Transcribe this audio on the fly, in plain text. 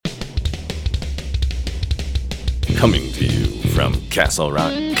Coming to you from Castle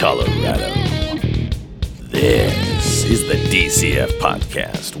Rock, Colorado. This is the DCF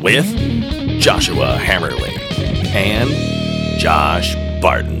Podcast with Joshua Hammerling and Josh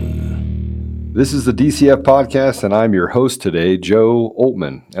Barton. This is the DCF Podcast, and I'm your host today, Joe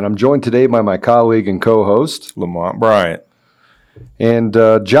Oltmann. And I'm joined today by my colleague and co-host, Lamont Bryant. And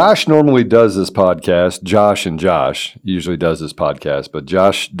Josh normally does this podcast. Josh usually does this podcast, but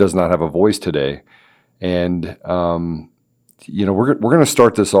Josh does not have a voice today. And, we're going to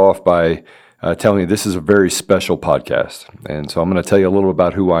start this off by telling you this is a very special podcast. And so I'm going to tell you a little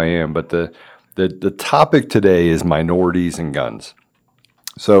about who I am. But the topic today is minorities and guns.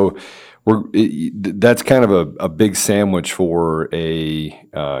 So that's kind of a big sandwich for a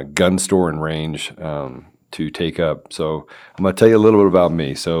gun store and range to take up. So I'm going to tell you a little bit about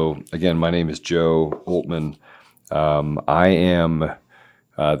me. So again, my name is Joe Oltmann. I am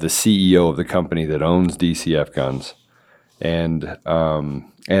the CEO of the company that owns DCF Guns, and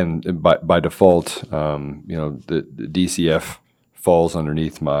by default, the DCF falls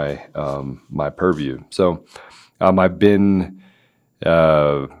underneath my my purview. So I've been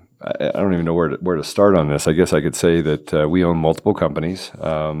I don't even know where to start on this. I guess I could say that we own multiple companies,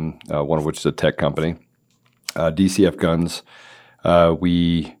 one of which is a tech company. DCF Guns,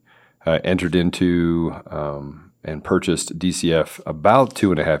 we entered into and purchased DCF about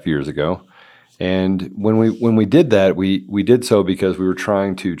 2.5 years ago. And when we did that, we did so because we were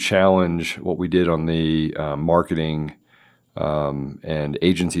trying to challenge what we did on the marketing and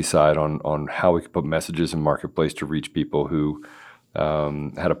agency side on how we could put messages in marketplace to reach people who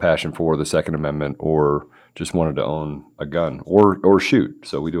had a passion for the Second Amendment or just wanted to own a gun or shoot.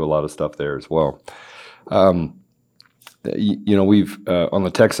 So we do a lot of stuff there as well. We've on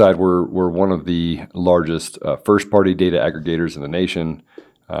the tech side, we're one of the largest first-party data aggregators in the nation.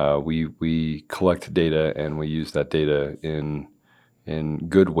 We collect data and we use that data in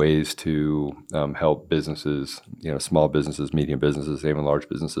good ways to help businesses, small businesses, medium businesses, even large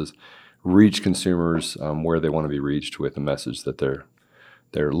businesses, reach consumers where they want to be reached with the message that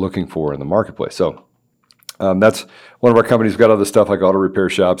they're looking for in the marketplace. So that's one of our companies. We've got other stuff like auto repair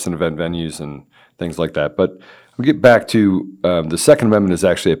shops and event venues and things like that. But we'll get back to the Second Amendment is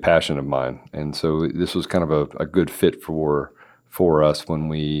actually a passion of mine. And so this was kind of a good fit for us when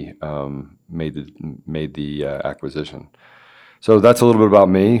we made the acquisition. So that's a little bit about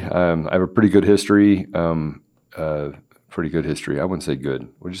me. I have a pretty good history. Pretty good history. I wouldn't say good.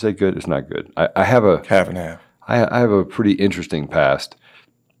 Would you say good? It's not good. I have a half and half. I have a pretty interesting past.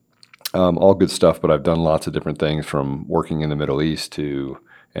 All good stuff, but I've done lots of different things from working in the Middle East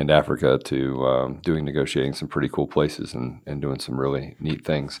and Africa to doing negotiating some pretty cool places and doing some really neat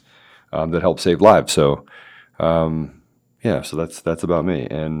things that help save lives. So, so that's about me.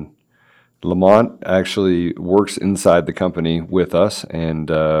 And Lamont actually works inside the company with us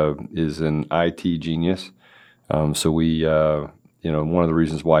and is an IT genius. So we, one of the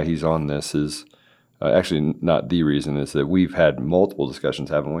reasons why he's on this is actually not the reason, is that we've had multiple discussions,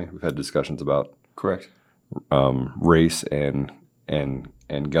 haven't we? We've had discussions about Correct. Race and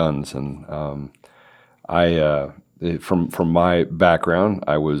guns. And from my background,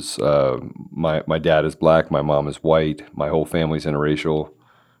 I was my dad is black, my mom is white, my whole family's interracial.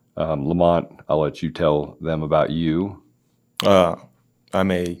 Lamont, I'll let you tell them about you.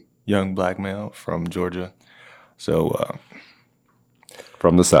 I'm a young black male from Georgia. So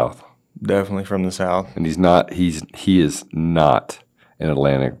from the South. Definitely from the South. And he is not an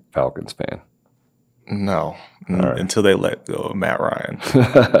Atlanta Falcons fan. No. Right. Until they let go of Matt Ryan.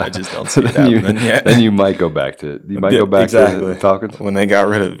 I just don't see it happening yet. Then you might go back to it. You might go back to the Falcons. When they got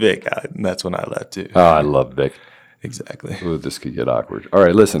rid of Vic, that's when I left too. Oh, I love Vic. Exactly. Ooh, this could get awkward. All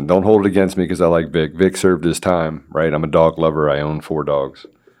right, listen, don't hold it against me because I like Vic. Vic served his time, right? I'm a dog lover. I own 4 dogs.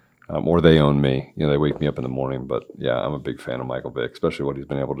 Or they own me. They wake me up in the morning. But yeah, I'm a big fan of Michael Vick, especially what he's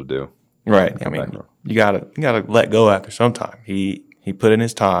been able to do. Right. I mean, you gotta let go after some time. He put in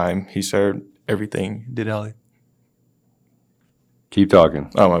his time. He served everything. Did all. Keep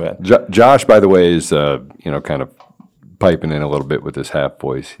talking. Oh, my bad. Josh, by the way, is kind of piping in a little bit with his half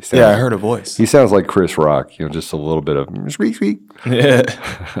voice. I heard a voice. He sounds like Chris Rock. Just a little bit of squeak squeak. Yeah,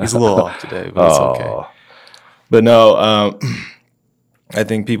 he's a little off today, but it's okay. But no. I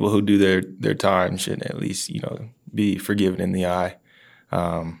think people who do their time should at least, be forgiven in the eye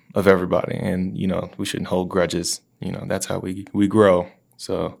of everybody. And, we shouldn't hold grudges. That's how we grow.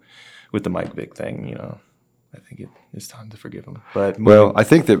 So with the Mike Vick thing, I think it's time to forgive him. But I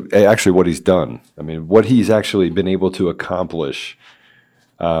think that actually what he's done, what he's actually been able to accomplish,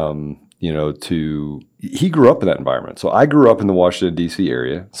 he grew up in that environment. So I grew up in the Washington, D.C.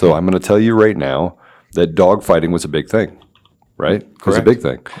 area. So I'm going to tell you right now that dog fighting was a big thing, right? It was a big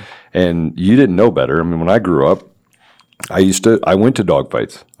thing. And you didn't know better. I mean, when I grew up, I went to dog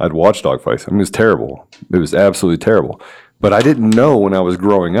fights. I'd watch dog fights. I mean, it was terrible. It was absolutely terrible. But I didn't know when I was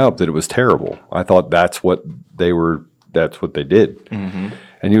growing up that it was terrible. I thought that's what they did. Mm-hmm.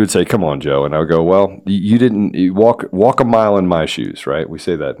 And you would say, "Come on, Joe." And I would go, "Well, you walk a mile in my shoes," right? We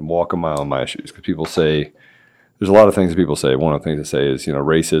say that, walk a mile in my shoes. Because people say, there's a lot of things that people say. One of the things they say is,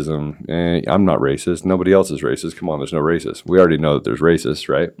 racism. I'm not racist. Nobody else is racist. Come on, there's no racist. We already know that there's racists,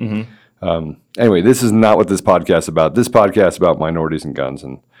 right? Mm-hmm. Anyway, this is not what this podcast is about. This podcast is about minorities and guns.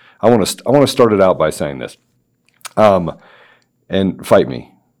 And I want to start it out by saying this. And fight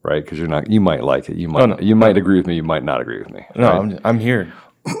me, right? Because you might like it. You might agree with me. You might not agree with me. No, right? I'm here.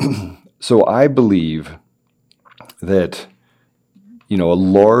 So I believe that, a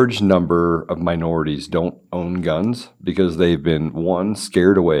large number of minorities don't own guns because they've been, one,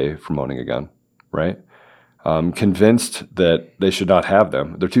 scared away from owning a gun, right? Convinced that they should not have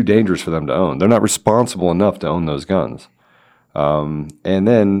them. They're too dangerous for them to own. They're not responsible enough to own those guns. And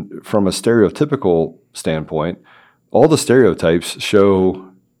then from a stereotypical standpoint, all the stereotypes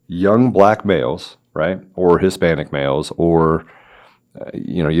show young black males, right, or Hispanic males, or,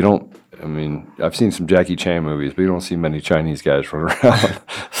 I've seen some Jackie Chan movies, but you don't see many Chinese guys running around.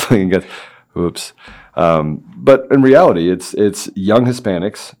 So you get, oops. But in reality, it's young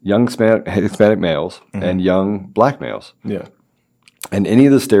Hispanics, young Hispanic males, mm-hmm. and young black males. Yeah. And any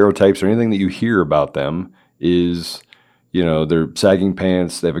of the stereotypes or anything that you hear about them is, they're sagging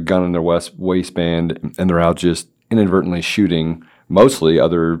pants, they have a gun in their waistband, and they're out just inadvertently shooting mostly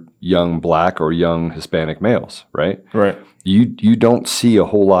other young black or young Hispanic males, right? Right. You don't see a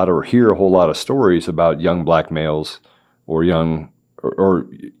whole lot or hear a whole lot of stories about young black males or young or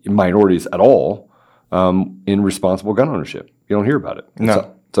minorities at all in responsible gun ownership. You don't hear about it.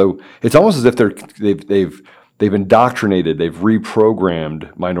 No. So it's almost as if they've indoctrinated, they've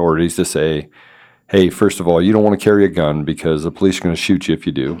reprogrammed minorities to say, hey, first of all, you don't want to carry a gun because the police are going to shoot you if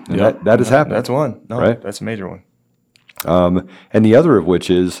you do. And that has happened. That's one. No, right? That's a major one. And the other of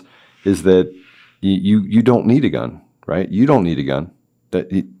which is that you don't need a gun, right? You don't need a gun.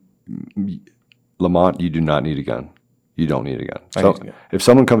 Lamont, you do not need a gun. You don't need a gun. So if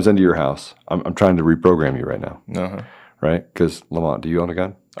someone comes into your house, I'm trying to reprogram you right now, right? Because Lamont, do you own a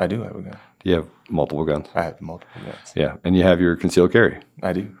gun? I do have a gun. Do you have multiple guns? I have multiple guns. Yeah, and you have your concealed carry.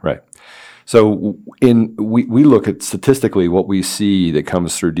 I do. Right. So we look at statistically what we see that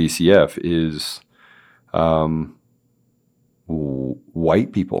comes through DCF is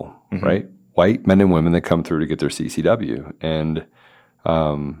white people, mm-hmm. right? White men and women that come through to get their CCW, and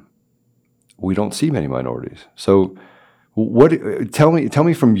we don't see many minorities. So, tell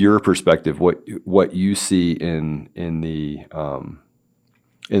me from your perspective what you see in the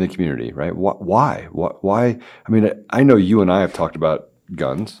community, right? Why? I mean, I know you and I have talked about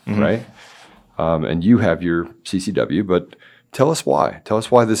guns, mm-hmm. right? And you have your CCW, but tell us why. Tell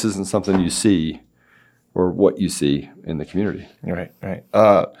us why this isn't something you see or what you see in the community. Right.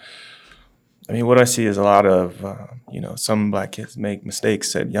 I mean, what I see is a lot of, some black kids make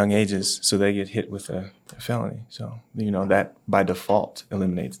mistakes at young ages, so they get hit with a felony. So, that by default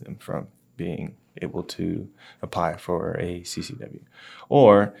eliminates them from being able to apply for a CCW.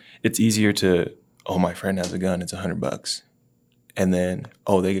 Or it's easier to, my friend has a gun, it's $100. And then,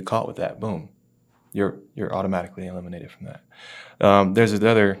 they get caught with that, boom. You're automatically eliminated from that.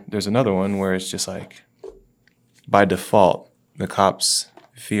 There's another one where it's just like, by default, the cops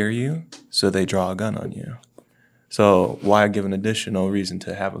fear you, so they draw a gun on you. So why give an additional reason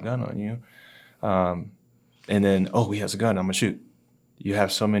to have a gun on you? And then, he has a gun, I'm gonna shoot. You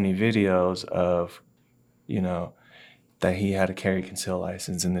have so many videos of, that he had a carry conceal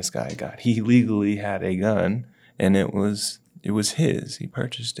license and this guy he legally had a gun and it was his. He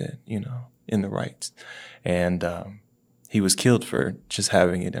purchased it, in the rights. And he was killed for just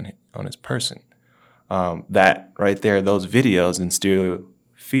having it on his person. That right there, those videos instill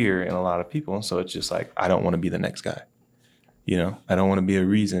fear in a lot of people. So it's just like, I don't want to be the next guy. I don't want to be a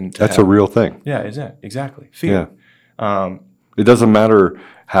reason to That's a real thing. Yeah, exactly. Fear. Yeah. It doesn't matter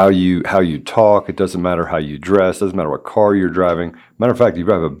how you talk. It doesn't matter how you dress. It doesn't matter what car you're driving. Matter of fact, you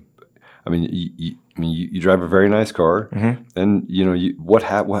drive you drive a very nice car, mm-hmm.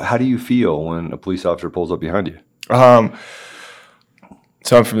 and how do you feel when a police officer pulls up behind you?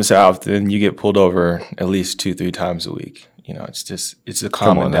 So I'm from the South, and you get pulled over at least 2-3 times a week. It's a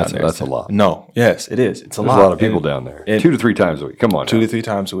common down there. That's a lot. No, yes, it is. It's a lot. There's a lot of people down there. 2 to 3 times a week. Come on. 2 to 3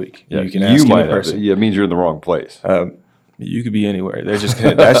 times a week. Yeah. You can ask any person. It means you're in the wrong place. You could be anywhere. That's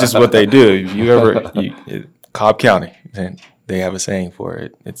just what they do. If you ever Cobb County, they they have a saying for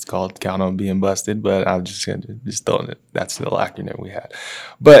it. It's called count on being busted, but I'm just going to just throwing it. That's the acronym we had.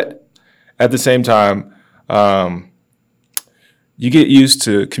 But at the same time, you get used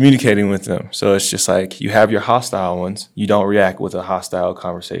to communicating with them. So it's just like you have your hostile ones. You don't react with a hostile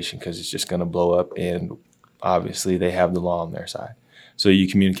conversation because it's just going to blow up. And obviously they have the law on their side. So you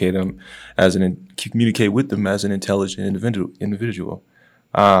communicate with them as an intelligent individual.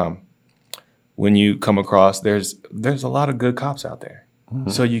 When you come across, there's a lot of good cops out there.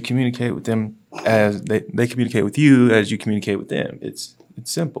 Mm-hmm. So you communicate with them as they communicate with you as you communicate with them. It's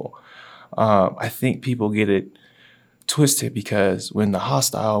simple. I think people get it twisted because when the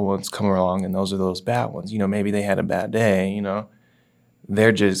hostile ones come along, and those are those bad ones, maybe they had a bad day,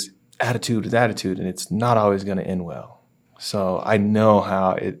 they're just attitude is attitude, and it's not always going to end well. So I know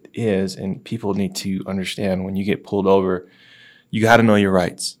how it is, and people need to understand when you get pulled over, you got to know your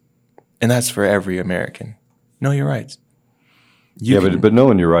rights. And that's for every American. Know your rights. But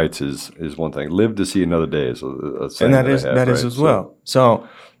knowing your rights is one thing. Live to see another day is a saying and that is as well. So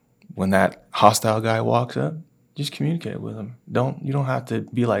when that hostile guy walks up, just communicate with him. You don't have to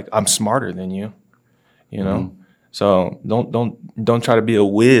be like, I'm smarter than you, Mm-hmm. So don't try to be a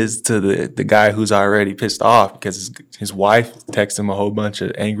whiz to the guy who's already pissed off because his wife texts him a whole bunch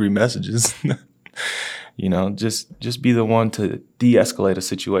of angry messages. Just be the one to de-escalate a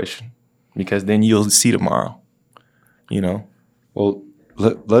situation, because then you'll see tomorrow. Well,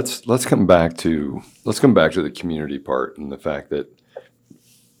 let's come back to the community part and the fact that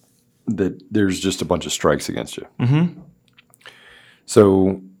there's just a bunch of strikes against you. Mm-hmm.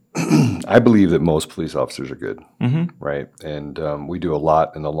 So I believe that most police officers are good, mm-hmm. right? And we do a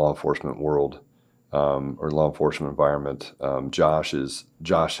lot in the law enforcement world or law enforcement environment. Josh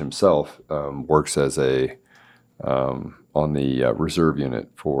himself works as on the reserve unit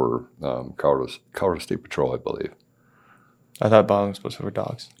for Colorado State Patrol, I believe. I thought bombing was supposed to be for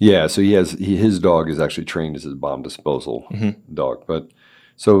dogs. Yeah, so his dog is actually trained as his bomb disposal mm-hmm. dog. But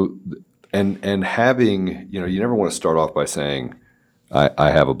so and having, you never want to start off by saying,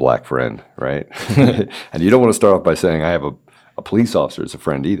 I have a black friend, right? And you don't want to start off by saying I have a police officer as a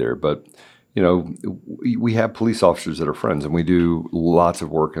friend either. But we have police officers that are friends, and we do lots of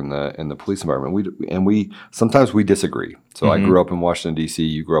work in the police environment. We sometimes we disagree. So mm-hmm. I grew up in Washington, D.C.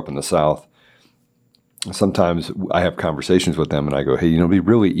 You grew up in the South. Sometimes I have conversations with them, and I go, hey, it'd be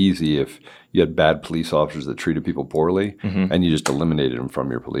really easy if you had bad police officers that treated people poorly, mm-hmm. and you just eliminated them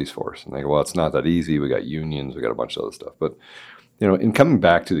from your police force. And they go, well, it's not that easy. We got unions. We got a bunch of other stuff. But, in coming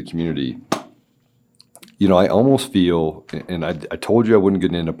back to the community, I almost feel, and I told you I wouldn't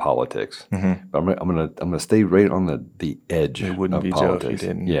get into politics. Mm-hmm. But I'm gonna stay right on the edge of politics. It wouldn't be Joe if you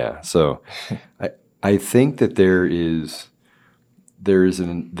didn't. Yeah. So I think that there's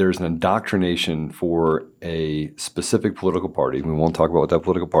an indoctrination for a specific political party. We won't talk about what that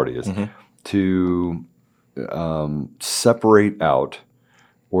political party is, mm-hmm. to separate out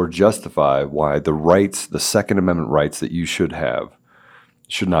or justify why the Second Amendment rights that you should have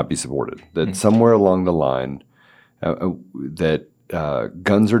should not be supported. That mm-hmm. somewhere along the line, that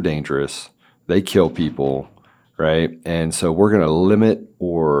guns are dangerous, they kill people, right? And so we're going to limit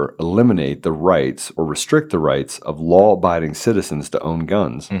or eliminate the rights or restrict the rights of law-abiding citizens to own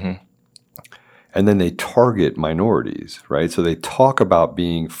guns. Mm-hmm. And then they target minorities, right? So they talk about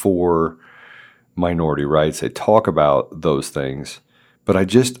being for minority rights. They talk about those things. But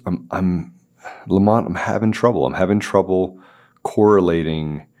Lamont, I'm having trouble. I'm having trouble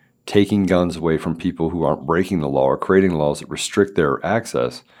correlating taking guns away from people who aren't breaking the law or creating laws that restrict their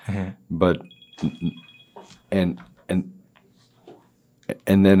access. Mm-hmm. But and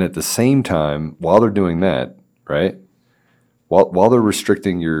then at the same time, while they're doing that, right? While they're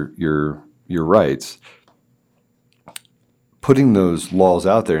restricting your rights, putting those laws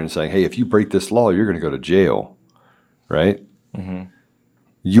out there and saying, hey, if you break this law, you're going to go to jail, right? Mm-hmm.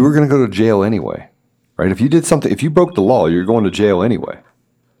 You were going to go to jail anyway, right? If you broke the law, you're going to jail anyway,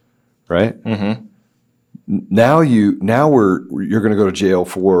 right? Mm-hmm. Now you're going to go to jail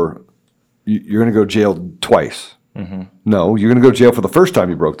you're going to go to jail twice. Mm-hmm. No, you're going to go to jail for the first time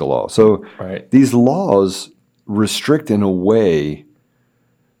you broke the law. So right. These laws restrict in a way.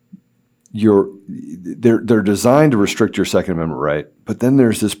 They're designed to restrict your Second Amendment right, but then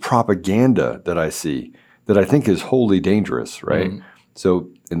there's this propaganda that I see that I think is wholly dangerous, right? Mm-hmm. So,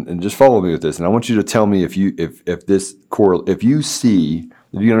 and just follow me with this, and I want you to tell me if you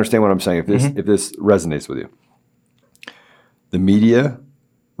understand what I'm saying, if this resonates with you. The media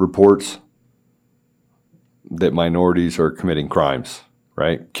reports that minorities are committing crimes,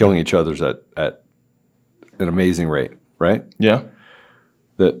 right? Killing each other at an amazing rate, right? Yeah.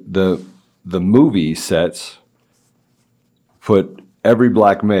 The movie sets put every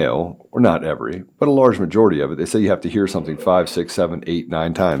black male, or not every, but a large majority of it, they say you have to hear something 5, 6, 7, 8,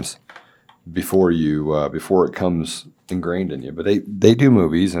 9 times before it comes ingrained in you. But they do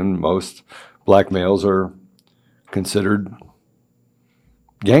movies, and most black males are considered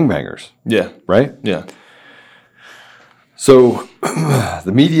gangbangers. Yeah. Right? Yeah. So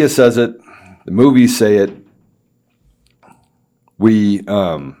the media says it, the movies say it. We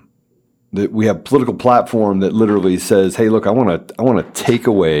have political platform that literally says, "Hey, look, I want to take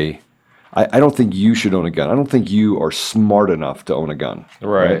away. I don't think you should own a gun. I don't think you are smart enough to own a gun."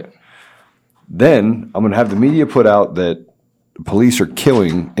 Right. Then I'm going to have the media put out that police are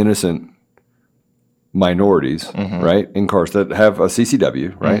killing innocent minorities, Mm-hmm. right, in cars that have a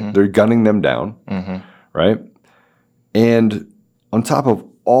CCW, right? Mm-hmm. They're gunning them down, Mm-hmm. right? And on top of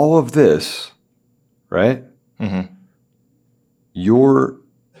all of this, right? Mm-hmm.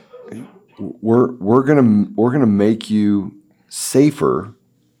 We're gonna make you safer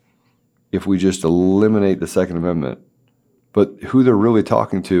if we just eliminate the Second Amendment. But who they're really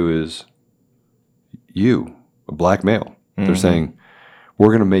talking to is you, a black male. Mm-hmm. They're saying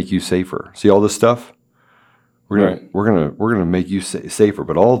we're gonna make you safer. See all this stuff? We're gonna make you safer.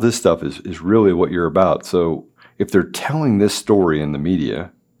 But all this stuff is really what you're about. So if they're telling this story in the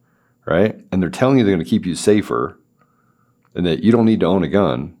media, right, and they're telling you they're going to keep you safer, and that you don't need to own a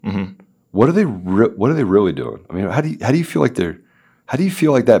gun, Mm-hmm. what are they really doing? I mean, how do you feel like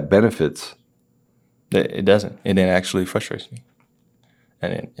that benefits? It doesn't. It actually frustrates me,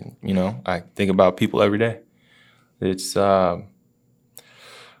 and I think about people every day. It's I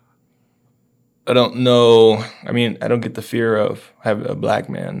don't know. I mean, I don't get the fear of having a black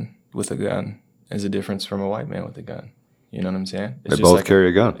man with a gun as a difference from a white man with a gun. You know what I'm saying? They both carry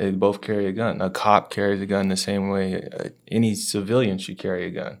a gun. They both carry a gun. A cop carries a gun the same way any civilian should carry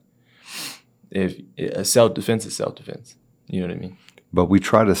a gun. If a self-defense is self-defense. You know what I mean? But we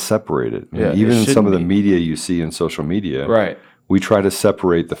try to separate it. I mean, Yeah, even in some of the be. media you see in social media, Right. we try to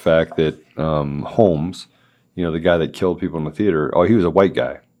separate the fact that Holmes, the guy that killed people in the theater, he was a white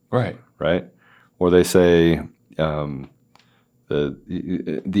guy. Right. Right? Or they say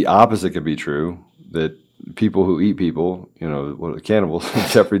the opposite could be true, that people who eat people, cannibals,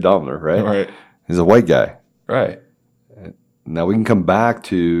 Jeffrey Dahmer, right? Right. He's a white guy. Right. Now we can come back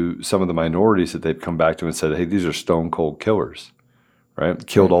to some of the minorities that they've come back to and said, hey, these are stone cold killers, right?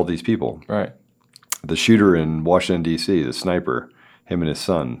 Killed all these people. Right. The shooter in Washington, D.C., the sniper, him and his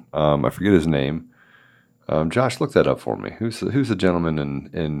son, I forget his name. Josh, look that up for me. Who's the gentleman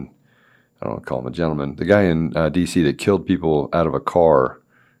in I don't want to call him a gentleman. The guy in D.C. that killed people out of a car.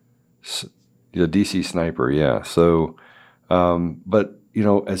 The D.C. sniper, yeah. So, but,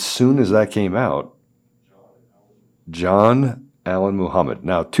 as soon as that came out, John Allen Muhammad.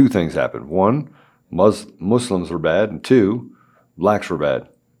 Now, two things happened. One, Muslims were bad, and two, blacks were bad.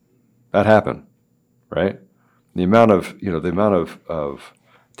 That happened, right? The amount of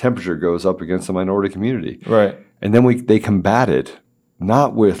temperature goes up against the minority community. Right. And then they combat it,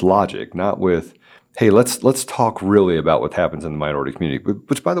 not with logic, not with, hey, let's talk really about what happens in the minority community.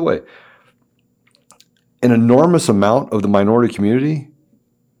 Which, by the way, an enormous amount of the minority community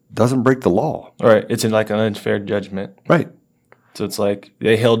doesn't break the law. Right. It's in like an unfair judgment. Right. So it's like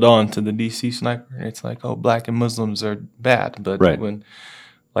they held on to the DC sniper. And it's like, oh, black and Muslims are bad. But right. when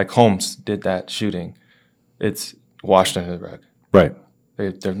like Holmes did that shooting, it's washed under the rug. Right.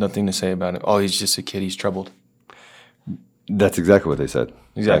 There's nothing to say about it. Oh, he's just a kid. He's troubled. That's exactly what they said.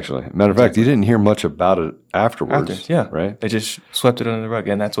 Exactly. Actually. Matter of fact, you didn't hear much about it afterwards. Yeah. Right? They just swept it under the rug.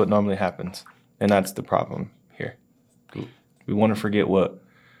 And that's what normally happens. And that's the problem here. We want to forget what,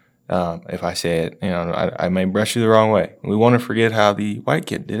 if I say it, I may brush you the wrong way. We want to forget how the white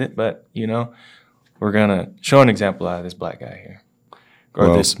kid did it, but, we're going to show an example out of this black guy here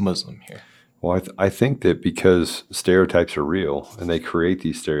or this Muslim here. Well, I think that because stereotypes are real and they create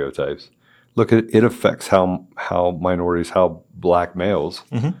these stereotypes, look, it affects how minorities, how black males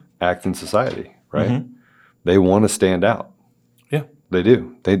act in society, right? Mm-hmm. They want to stand out. Yeah. They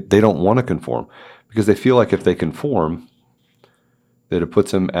do. They don't want to conform because they feel like if they conform, that it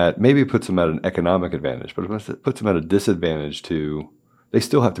puts them at an economic advantage, but it puts them at a disadvantage to. They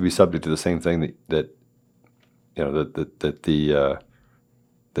still have to be subject to the same thing that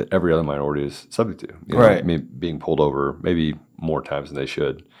every other minority is subject to. Right. Being pulled over maybe more times than they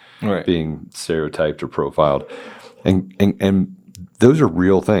should. Right. Being stereotyped or profiled, and those are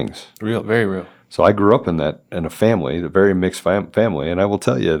real things. Real, very real. So I grew up in a family, a very mixed family, and I will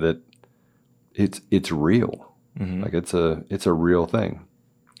tell you that it's real. Mm-hmm. Like it's a real thing.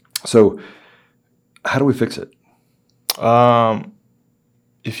 So how do we fix it?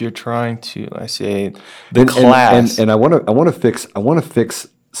 if you're trying to, I say, the class, and I want to fix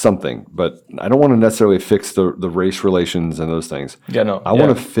something, but I don't want to necessarily fix the race relations and those things. Yeah, no. I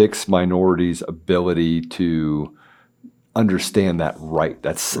want to fix minorities' ability to understand that right.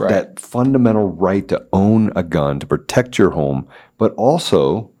 That's that fundamental right to own a gun, to protect your home, but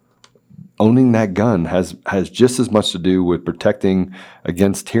also owning that gun has just as much to do with protecting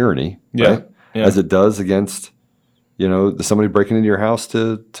against tyranny, right? Yeah. As it does against, somebody breaking into your house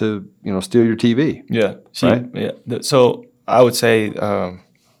to steal your TV. Yeah. See, right? Yeah. So I would say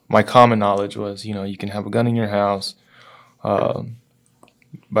my common knowledge was, you can have a gun in your house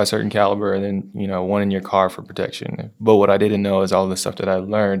by a certain caliber, and then, one in your car for protection. But what I didn't know is all the stuff that I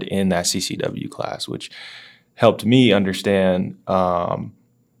learned in that CCW class, which helped me understand,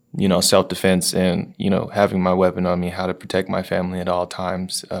 self-defense and, having my weapon on me, how to protect my family at all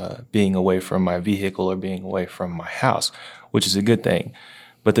times, being away from my vehicle or being away from my house, which is a good thing.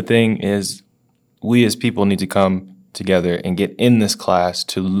 But the thing is, we as people need to come together and get in this class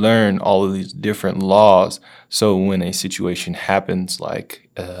to learn all of these different laws. So when a situation happens, like,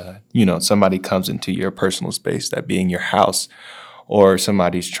 somebody comes into your personal space, that being your house, or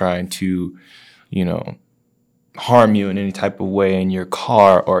somebody's trying to, harm you in any type of way in your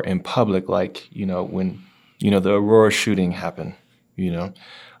car or in public, like, when, the Aurora shooting happened,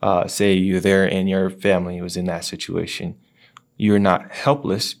 say you're there and your family was in that situation. You're not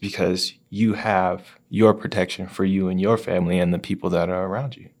helpless because you have your protection for you and your family and the people that are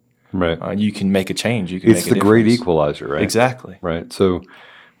around you. Right. You can make a change. You can it's make a the difference. Great equalizer, right? Exactly. Right. So,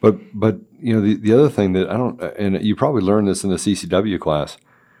 but the other thing that I don't, and you probably learned this in the CCW class,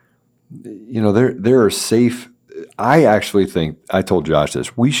 there are safe. I actually think, I told Josh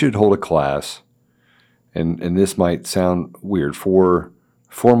this, we should hold a class, and this might sound weird, for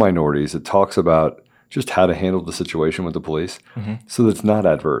minorities that talks about just how to handle the situation with the police, so that it's not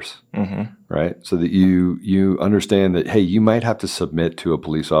adverse, right? So that you understand that, hey, you might have to submit to a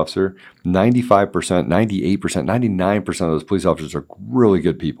police officer. 95%, 98%, 99% of those police officers are really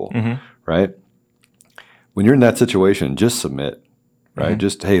good people, right? When you're in that situation, just submit, right?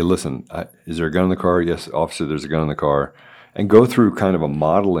 Just, hey, listen, is there a gun in the car? Yes, officer, there's a gun in the car. And go through kind of a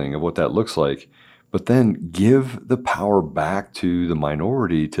modeling of what that looks like. But then give the power back to the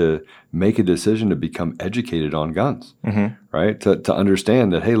minority to make a decision to become educated on guns, right? To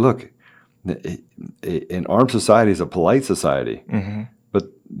understand that, hey, look, an armed society is a polite society. But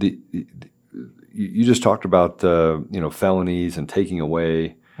you just talked about felonies and taking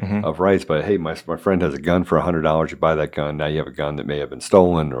away of rights. But hey, my friend has a gun for $100. You buy that gun. Now you have a gun that may have been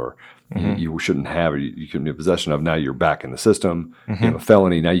stolen or you shouldn't have, or you couldn't be in possession of. Now you're back in the system. You have a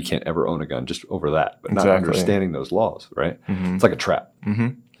felony. Now you can't ever own a gun just over that. But not understanding those laws, right? It's like a trap.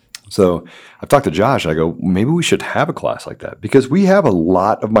 So I've talked to Josh. I go, maybe we should have a class like that, because we have a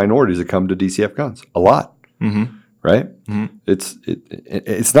lot of minorities that come to DCF Guns. A lot, right?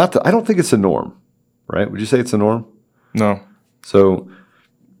 It's not. I don't think it's a norm, right? Would you say it's a norm? No. So,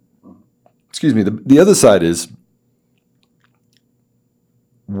 excuse me. The other side is,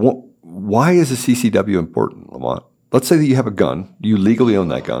 why is a CCW important, Lamont? Let's say that you have a gun. You legally own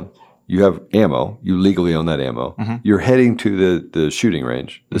that gun. You have ammo. You legally own that ammo. You're heading to the shooting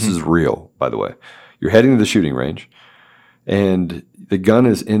range. This is real, by the way. You're heading to the shooting range, and the gun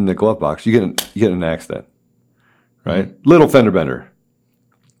is in the glove box. You get an accident, right? Little fender bender.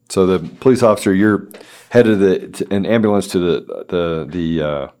 So the police officer, you're headed an ambulance to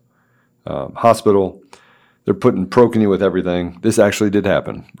the hospital. They're poking you with everything. This actually did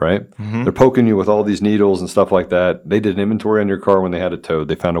happen, right? They're poking you with all these needles and stuff like that. They did an inventory on your car when they had it towed.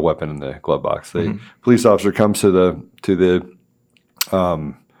 They found a weapon in the glove box. The police officer comes to the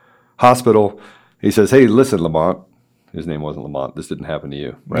hospital. He says, "Hey, listen, Lamont." His name wasn't Lamont. This didn't happen to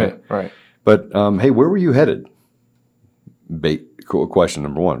you, right? Right. But hey, where were you headed? Question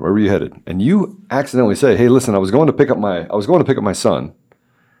number one: where were you headed? And you accidentally say, "Hey, listen, I was going to pick up my son."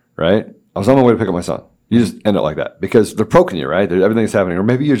 Right? I was on my way to pick up my son. You just end it like that because they're poking you, right? Everything's happening. Or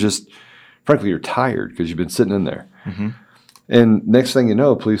maybe frankly, you're tired because you've been sitting in there. And next thing you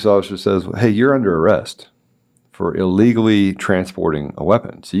know, a police officer says, hey, you're under arrest for illegally transporting a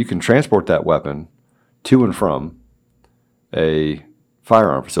weapon. So you can transport that weapon to and from a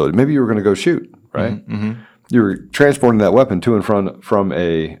firearm facility. Maybe you were going to go shoot, right? You were transporting that weapon to and from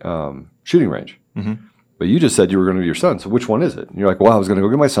a shooting range. But you just said you were going to do your son. So which one is it? And you're like, well, I was going to go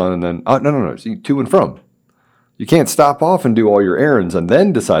get my son, and then, no. See, to and from. You can't stop off and do all your errands and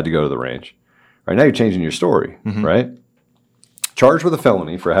then decide to go to the range. Right now you're changing your story, right? Charged with a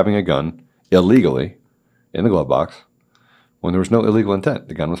felony for having a gun illegally in the glove box when there was no illegal intent.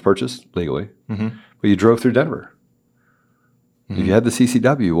 The gun was purchased legally, but you drove through Denver. If you had the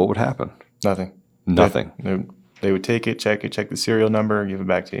CCW, what would happen? Nothing. Nothing. They would take it, check the serial number, and give it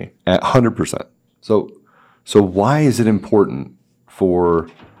back to you. 100%. So why is it important for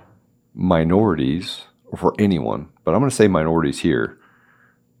minorities, or for anyone, but I'm going to say minorities here,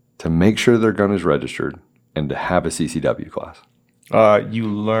 to make sure their gun is registered and to have a CCW class? You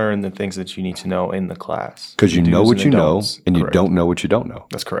learn the things that you need to know in the class. Because you know what you know, and you Correct. don't know what you don't know.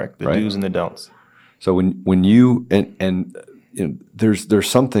 That's correct. The Right? do's and the don'ts. So when you and you know, there's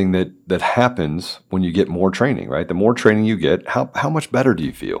something that happens when you get more training, right? The more training you get, how much better do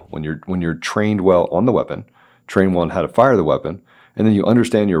you feel when you're trained well on the weapon, trained well on how to fire the weapon, and then you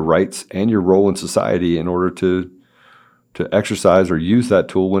understand your rights and your role in society in order to exercise or use that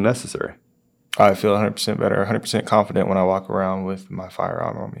tool when necessary. I feel 100% better, 100% confident when I walk around with my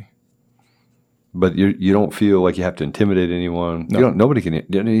firearm on me. But you don't feel like you have to intimidate anyone. No. Nobody can.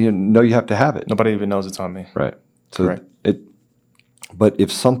 You know you have to have it. Nobody even knows it's on me. Right. So Correct. But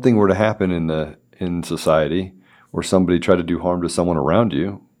if something were to happen in society, or somebody tried to do harm to someone around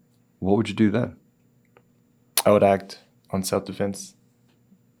you, what would you do then? I would act on self-defense.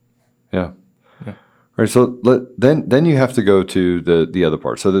 Yeah. Right. So then you have to go to the other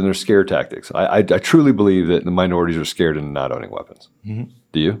part. So then there's scare tactics. I truly believe that the minorities are scared into not owning weapons. Mm-hmm.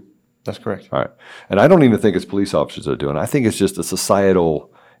 Do you? That's correct. All right. And I don't even think it's police officers that are doing it. I think it's just a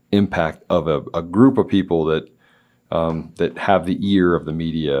societal impact of a group of people that have the ear of the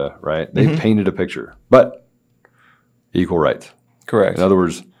media, right? They've painted a picture. But equal rights. Correct. In other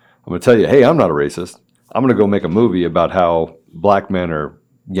words, I'm going to tell you, hey, I'm not a racist. I'm going to go make a movie about how black men are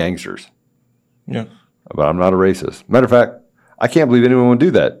gangsters. Yeah. But I'm not a racist. Matter of fact, I can't believe anyone would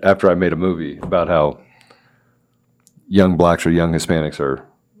do that after I made a movie about how young blacks or young Hispanics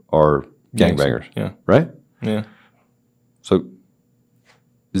are gangbangers. Yeah. Right? Yeah. So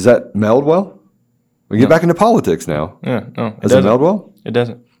does that meld well? We get back into politics now. Yeah. No. Does it meld well? It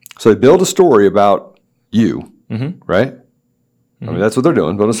doesn't. So they build a story about you, right? I mean, that's what they're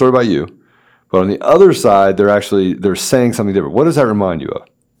doing, building a story about you. But on the other side, they're saying something different. What does that remind you of?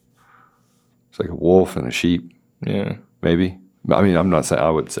 It's like a wolf and a sheep. Yeah. Maybe. I mean, I'm not saying I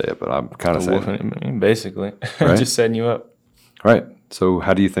would say it, but I'm kind of saying it. Basically. Right? Just setting you up. Right. So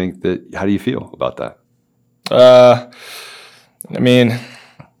how do you feel about that? I mean,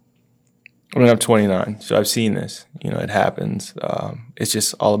 I'm 29, so I've seen this. It happens. It's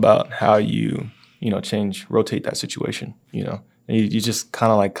just all about how you rotate that situation. And you just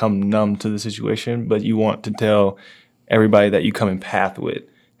kind of like come numb to the situation, but you want to tell everybody that you come in path with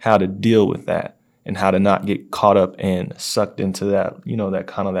how to deal with that and how to not get caught up and sucked into that, that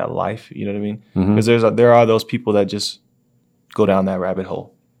kind of that life. You know what I mean? Because there are those people that just go down that rabbit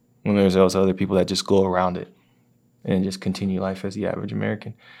hole, and there's those other people that just go around it and just continue life as the average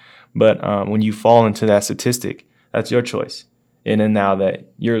American. But when you fall into that statistic, that's your choice. And then now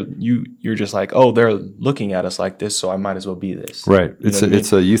that you're just like, oh, they're looking at us like this, so I might as well be this. Right.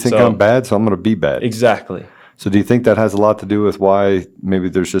 You think I'm bad, so I'm going to be bad. Exactly. So do you think that has a lot to do with why maybe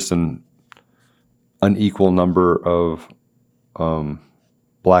there's just an unequal number of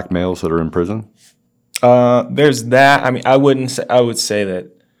black males that are in prison? There's that. I mean, I would say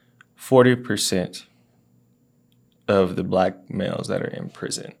that 40% of the black males that are in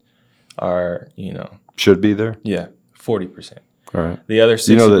prison are, should be there? Yeah, 40%. All right. The other 60%.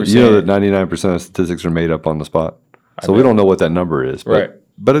 You know that 99% of statistics are made up on the spot. So we don't know what that number is. But, right.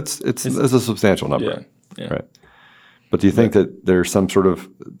 But it's a substantial number. Yeah. Right. But do you think that there's some sort of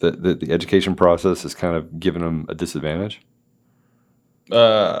the education process is kind of giving them a disadvantage?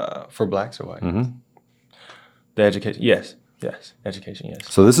 For blacks or white? Mm-hmm. The education, yes. Education,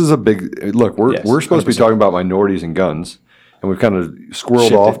 yes. So this is a big look. We're supposed to be talking about minorities and guns, and we've kind of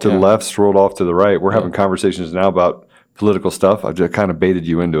squirreled off to the left, swirled off to the right. We're having conversations now about political stuff. I've just kind of baited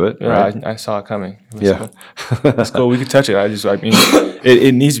you into it. Yeah, right? I saw it coming. Yeah, cool. That's cool. We could touch it. I mean,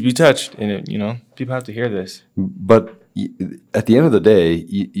 it needs to be touched, and people have to hear this. But at the end of the day,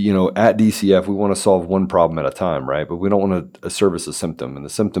 at DCF, we want to solve one problem at a time, right? But we don't want to service a symptom, and the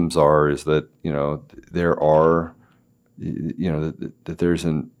symptoms is that there are, that there's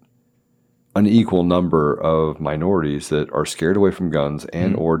an unequal number of minorities that are scared away from guns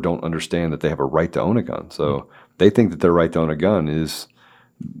and or don't understand that they have a right to own a gun. So they think that their right to own a gun is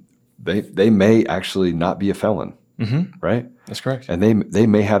they may actually not be a felon, right? That's correct. And they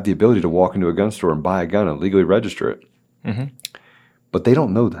may have the ability to walk into a gun store and buy a gun and legally register it. But they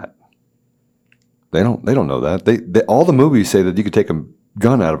don't know that. They don't know that. They all the movies say that you could take a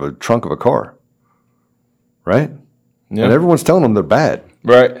gun out of a trunk of a car, right? Yeah. And everyone's telling them they're bad.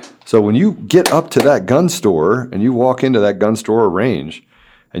 Right. So when you get up to that gun store and you walk into that gun store or range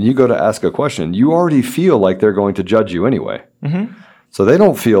and you go to ask a question, you already feel like they're going to judge you anyway. Mm-hmm. So they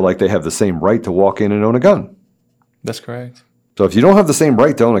don't feel like they have the same right to walk in and own a gun. That's correct. So if you don't have the same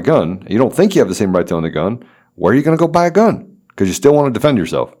right to own a gun, you don't think you have the same right to own a gun, where are you going to go buy a gun? Because you still want to defend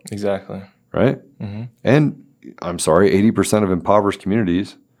yourself. Exactly. Right? Mm-hmm. And I'm sorry, 80% of impoverished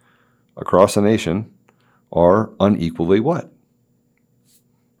communities across the nation are unequally what?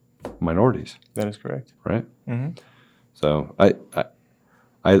 Minorities. That is correct. Right? Mm-hmm. So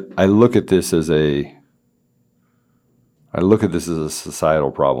I look at this as a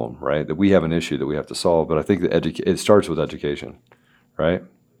societal problem, right? That we have an issue that we have to solve, but I think that it starts with education, right?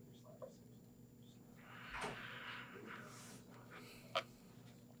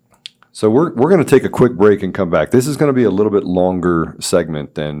 So we're going to take a quick break and come back. This is going to be a little bit longer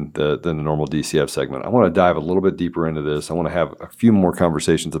segment than the normal DCF segment. I want to dive a little bit deeper into this. I want to have a few more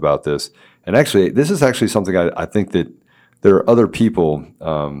conversations about this. And actually, this is actually something I think that there are other people.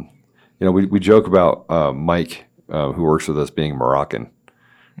 We joke about Mike, who works with us, being Moroccan,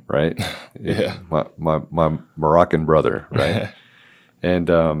 right? Yeah. My Moroccan brother, right? And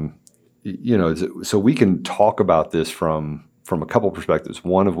so we can talk about this from a couple perspectives.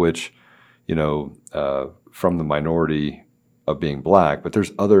 One of which, from the minority of being black, but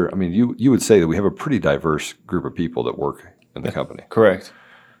there's other. I mean, you would say that we have a pretty diverse group of people that work in the company. Correct.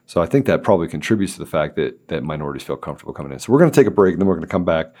 So I think that probably contributes to the fact that minorities feel comfortable coming in. So we're going to take a break, and then we're going to come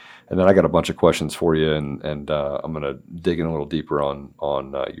back, and then I got a bunch of questions for you, and I'm going to dig in a little deeper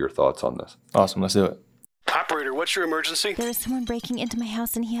on your thoughts on this. Awesome. Let's do it. Operator, what's your emergency? There is someone breaking into my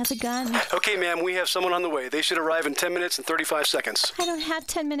house and he has a gun. Okay, ma'am, we have someone on the way. They should arrive in 10 minutes and 35 seconds. I don't have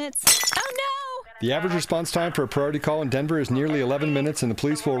 10 minutes. Oh, no! The average response time for a priority call in Denver is nearly 11 minutes, and the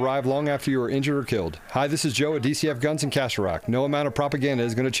police will arrive long after you are injured or killed. Hi, this is Joe at DCF Guns in Castle Rock. No amount of propaganda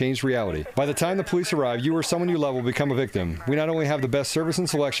is going to change reality. By the time the police arrive, you or someone you love will become a victim. We not only have the best service and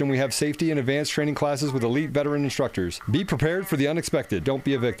selection, we have safety and advanced training classes with elite veteran instructors. Be prepared for the unexpected. Don't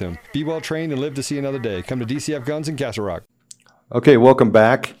be a victim. Be well trained and live to see another day. Come to DCF Guns in Castle Rock. Okay, welcome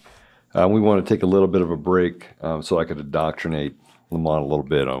back. We want to take a little bit of a break so I could indoctrinate Lamont a little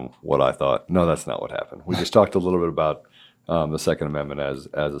bit on what I thought. No, that's not what happened. We just talked a little bit about the Second Amendment as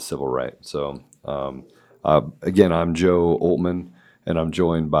a civil right. So, again, I'm Joe Oltmann, and I'm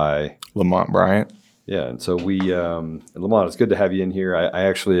joined by Lamont Bryant. Yeah, and so Lamont, it's good to have you in here. I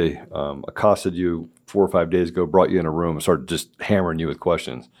actually accosted you 4 or 5 days ago, brought you in a room, and started just hammering you with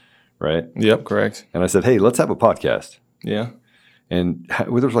questions, right? Yep, correct. And I said, hey, let's have a podcast. Yeah. And there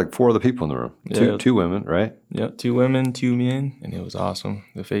was like 4 other people in the room, two women, right? Yep, 2 women, 2 men, and it was awesome,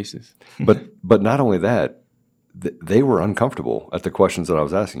 the faces. But not only that, they were uncomfortable at the questions that I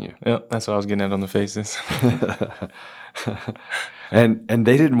was asking you. Yep, that's what I was getting at on the faces. and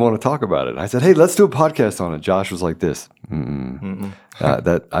they didn't want to talk about it. I said, hey, let's do a podcast on it. Josh was like this.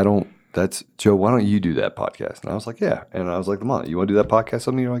 That's Joe, why don't you do that podcast? And I was like, yeah. And I was like, Lamont, you want to do that podcast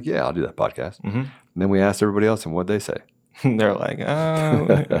on me? You're like, yeah, I'll do that podcast. Mm-hmm. And then we asked everybody else, and what'd they say? They're like,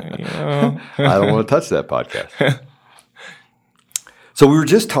 oh, I don't want to touch that podcast. So we were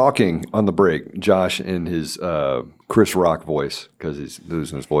just talking on the break, Josh in his Chris Rock voice, because he's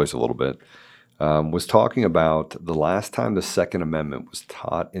losing his voice a little bit, was talking about the last time the Second Amendment was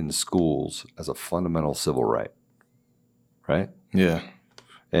taught in schools as a fundamental civil right. Right? Yeah.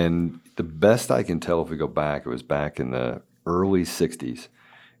 And the best I can tell, if we go back, it was back in the early 60s,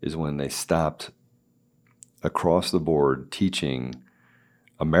 is when they stopped across the board teaching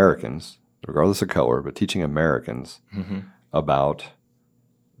Americans, regardless of color, but teaching Americans about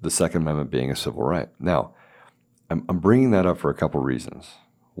the Second Amendment being a civil right. Now, I'm bringing that up for a couple reasons.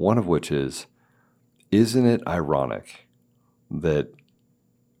 One of which is, isn't it ironic that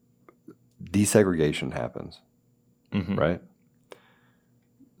desegregation happens, right?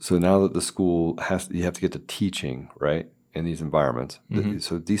 So now that the school you have to get to teaching, right, in these environments.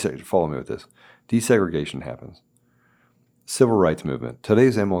 So follow me with this. Desegregation happens. Civil rights movement.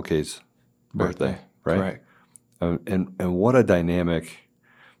 Today's MLK's birthday, right? Correct. And what a dynamic.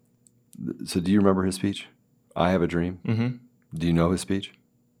 So do you remember his speech? I Have a Dream? Mm-hmm. Do you know his speech?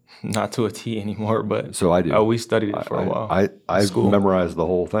 Not to a T anymore, but so I do. Oh, we studied it for a while. I memorized the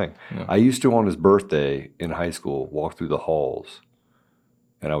whole thing. Yeah. I used to, on his birthday in high school, walk through the halls,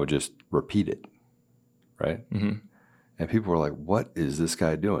 and I would just repeat it, right? Mm-hmm. And people were like, what is this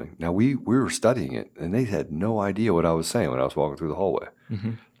guy doing? Now, we were studying it, and they had no idea what I was saying when I was walking through the hallway,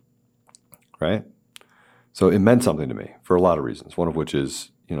 right? So it meant something to me for a lot of reasons, one of which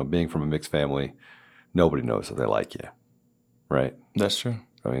is, being from a mixed family, nobody knows if they like you, right? That's true.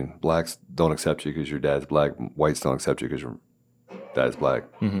 I mean, blacks don't accept you because your dad's black. Whites don't accept you because your dad's black.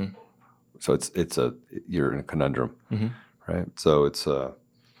 Mm-hmm. So you're in a conundrum, right? So it's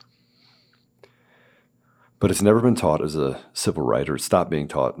But it's never been taught as a civil right, or it stopped being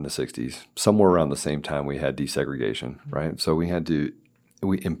taught in the 60s. Somewhere around the same time we had desegregation, right? So we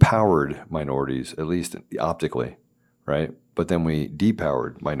empowered minorities, at least optically, right? But then we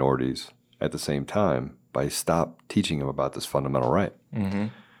depowered minorities at the same time by stop teaching them about this fundamental right. Mm-hmm.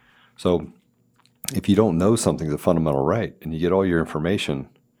 So if you don't know something's a fundamental right and you get all your information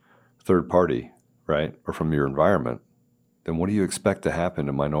third party, right, or from your environment, then what do you expect to happen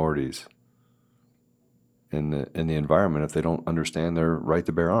to minorities in the environment if they don't understand their right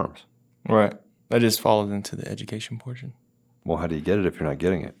to bear arms? Right. That just falls into the education portion. Well, how do you get it if you're not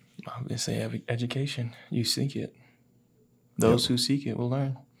getting it? Obviously, education. You seek it. Those who seek it will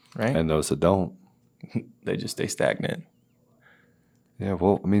learn, right? And those that don't, they just stay stagnant. Yeah,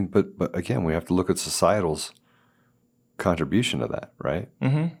 well, I mean, but again, we have to look at societal's contribution to that, right?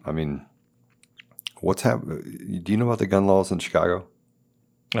 Mm-hmm. I mean, what's happening? Do you know about the gun laws in Chicago?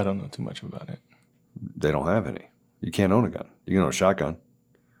 I don't know too much about it. They don't have any. You can't own a gun. You can own a shotgun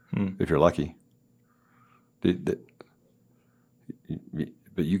if you're lucky. But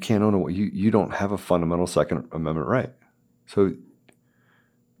you can't own you don't have a fundamental Second Amendment right. So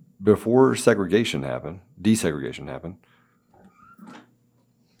before desegregation happened,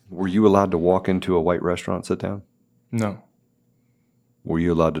 were you allowed to walk into a white restaurant, sit down? No. Were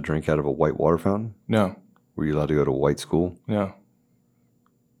you allowed to drink out of a white water fountain? No. Were you allowed to go to a white school? No.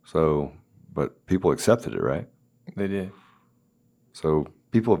 So, but people accepted it, right? They did. So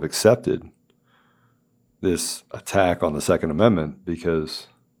people have accepted this attack on the Second Amendment because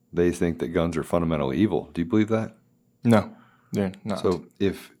they think that guns are fundamentally evil. Do you believe that? No, they're not. So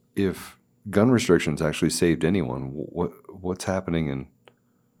if gun restrictions actually saved anyone, what's happening and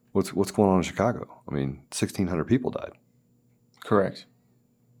what's going on in Chicago? I mean, 1,600 people died. Correct.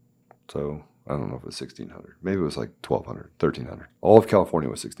 So I don't know if it was 1,600. Maybe it was like 1,200, 1,300. All of California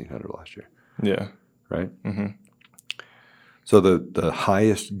was 1,600 last year. Yeah. Right? Mm-hmm. So the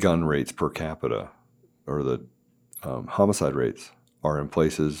highest gun rates per capita, or the homicide rates, are in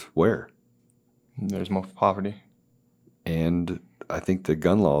places where? There's more poverty. And I think the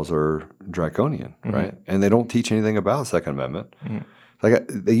gun laws are draconian, right? And they don't teach anything about Second Amendment. Like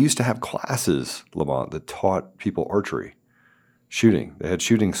they used to have classes, Lamont, that taught people archery, shooting. They had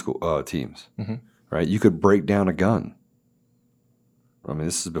shooting school teams, right? You could break down a gun. I mean,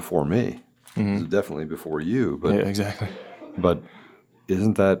 this is before me. This is definitely before you. But, yeah, exactly. But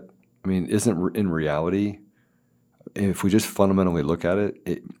isn't in reality, if we just fundamentally look at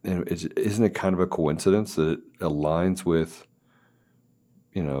it, isn't it kind of a coincidence that it aligns with,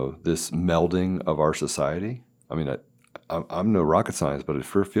 this melding of our society? I mean, I'm no rocket science, but it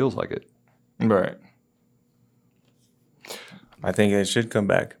sure feels like it. Right. I think it should come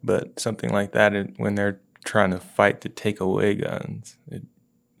back, but something like that, when they're trying to fight to take away guns,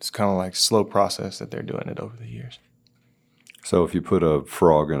 it's kind of like a slow process that they're doing it over the years. So if you put a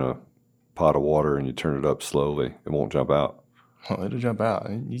frog in a pot of water and you turn it up slowly, it won't jump out. Well, it'll jump out.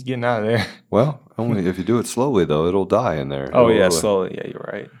 He's getting out of there. Well, only if you do it slowly, though, it'll die in there. Slowly. Yeah,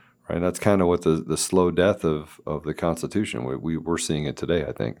 you're right. Right. That's kind of what the slow death of the Constitution. We're seeing it today,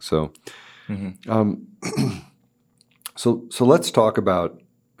 I think. So, so let's talk about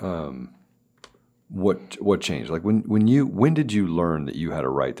what changed. Like when did you learn that you had a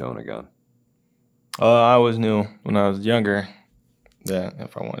right to own a gun? I always knew when I was younger that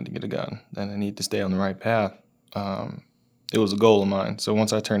if I wanted to get a gun, then I need to stay on the right path. It was a goal of mine. So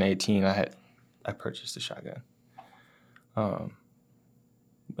once I turned 18, I purchased a shotgun.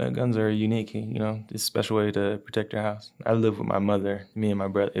 But guns are unique, it's a special way to protect your house. I lived with my mother, me and my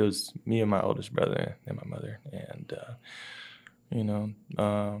brother. It was me and my oldest brother and my mother. And,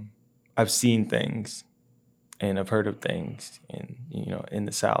 I've seen things and I've heard of things in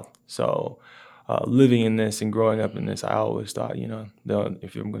the South. So living in this and growing up in this, I always thought,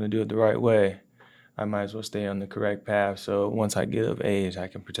 if I'm going to do it the right way, I might as well stay on the correct path. So once I get of age, I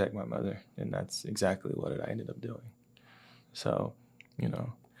can protect my mother. And that's exactly what I ended up doing. So,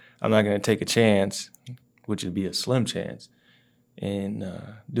 I'm not going to take a chance, which would be a slim chance, in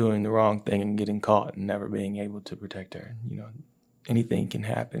doing the wrong thing and getting caught and never being able to protect her. Anything can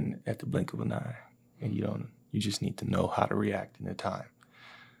happen at the blink of an eye. And you just need to know how to react in the time.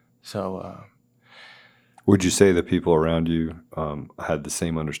 So, would you say that people around you had the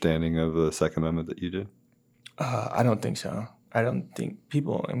same understanding of the Second Amendment that you did? I don't think so. I don't think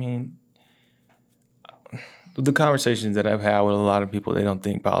people, the conversations that I've had with a lot of people, they don't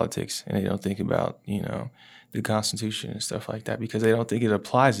think politics and they don't think about, the Constitution and stuff like that because they don't think it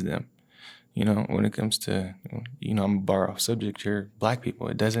applies to them. When it comes to, I'm going to borrow a subject here, Black people,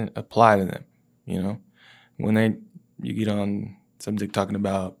 it doesn't apply to them, When you get on subject talking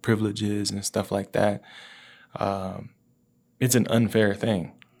about privileges and stuff like that, it's an unfair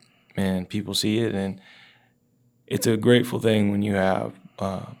thing, and people see it, and it's a grateful thing when you have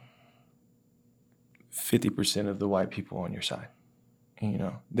 50% of the white people on your side. You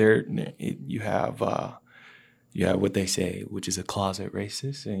know, you have what they say, which is a closet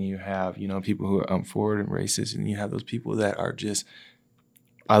racist, and you have, you know, people who are forward and racist, and you have those people that are just,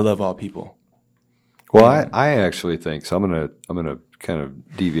 I love all people. Well, I actually think so. I'm gonna kind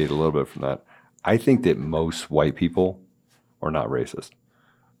of deviate a little bit from that. I think that most white people are not racist,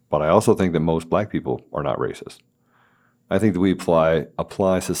 but I also think that most black people are not racist. I think that we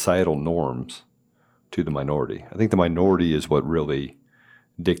apply societal norms to the minority. I think the minority is what really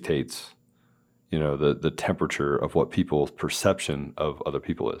dictates, you know, the temperature of what people's perception of other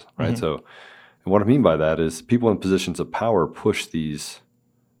people is, right? So, and what I mean by that is people in positions of power push these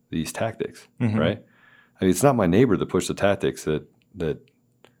tactics, right? I mean, it's not my neighbor that pushed the tactics that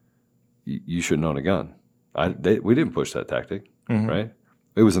you shouldn't own a gun. We didn't push that tactic, right?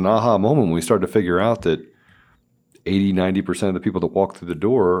 It was an aha moment when we started to figure out that 80-90% of the people that walk through the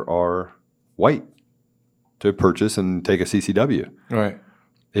door are white to purchase and take a CCW. Right.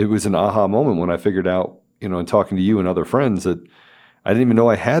 It was an aha moment when I figured out, you know, in talking to you and other friends, that I didn't even know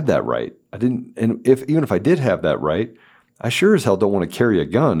I had that right. I didn't, and even if I did have that right, I sure as hell don't want to carry a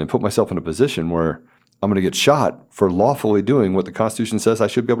gun and put myself in a position where I'm going to get shot for lawfully doing what the Constitution says I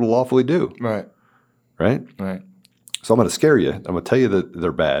should be able to lawfully do. Right. Right? Right. So I'm going to scare you. I'm going to tell you that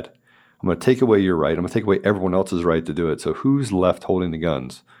they're bad. I'm going to take away your right. I'm going to take away everyone else's right to do it. So who's left holding the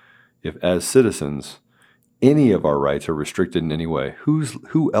guns? If as citizens, any of our rights are restricted in any way,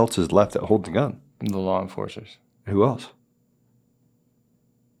 who else is left that holds the gun? The law enforcers. Who else?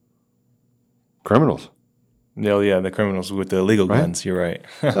 Criminals. Yeah, the criminals with the illegal guns. You're right.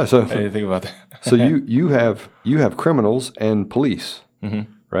 So I didn't think about that. So you have criminals and police,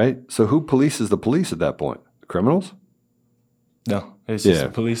 right? So who polices the police at that point? The criminals? No, it's just the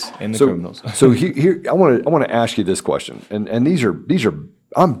police and the criminals. So here I want to ask you this question, and these are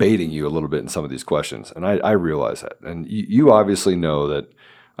I'm baiting you a little bit in some of these questions, and I realize that, and you obviously know that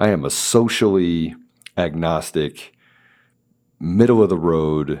I am a socially agnostic, middle of the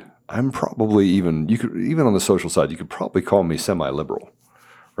road. I'm probably even on the social side, you could probably call me semi-liberal,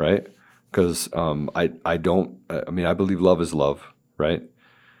 right? Because I believe love is love, right?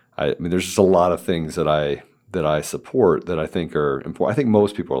 I mean, there's just a lot of things that I support that I think are important. I think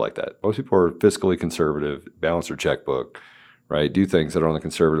most people are like that. Most people are fiscally conservative, balance their checkbook, right? Do things that are on the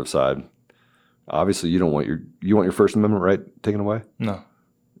conservative side. Obviously, you want your First Amendment right taken away? No.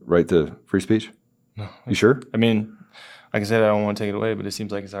 Right to free speech? No. You sure? I mean, like I said, I don't want to take it away, but it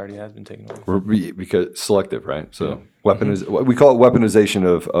seems like it already has been taken away. Because selective, right? So we call it weaponization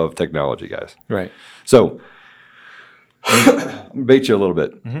of technology, guys. Right. So I'm gonna bait you a little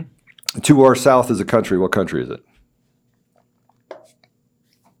bit. To our south is a country. What country is it?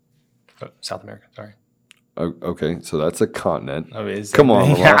 South America. Sorry. Okay, so that's a continent. Oh, Come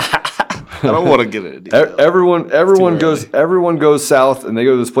on, Lamont. I don't want to get it. Everyone goes south, and they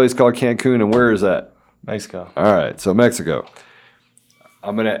go to this place called Cancun. And where is that? Mexico. All right, so Mexico.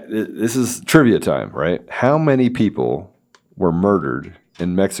 This is trivia time, right? How many people were murdered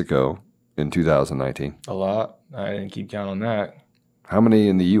in Mexico in 2019? A lot. I didn't keep count on that. How many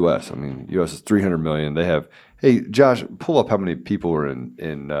in the U.S.? I mean, U.S. is 300 million. They have. Hey, Josh, pull up how many people are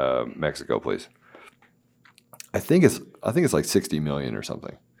in Mexico, please. I think it's like 60 million or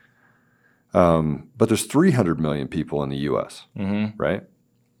something. But there's 300 million people in the U.S. Right?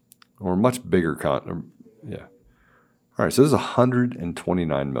 Or much bigger continent. Yeah. All right. So there's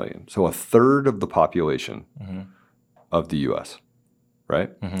 129 million. So a third of the population of the U.S.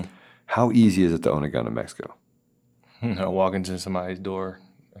 Right? How easy is it to own a gun in Mexico? Walk into somebody's door,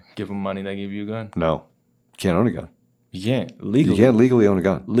 give them money, they give you a gun. No, you can't own a gun. You can't legally. You can't legally own a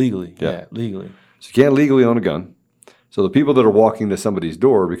gun. Legally, yeah, legally. So you can't legally own a gun. So the people that are walking to somebody's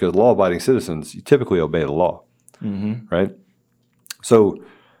door, because law-abiding citizens, you typically obey the law, right? So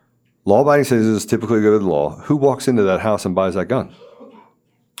law-abiding citizens typically go to the law. Who walks into that house and buys that gun?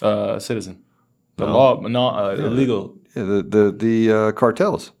 Citizen. The law, not illegal. Yeah, the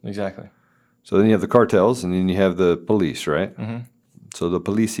cartels. Exactly. So then you have the cartels, and then you have the police, right? So the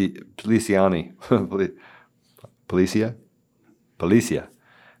policia.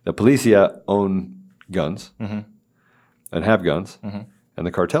 The policia own guns and have guns, and the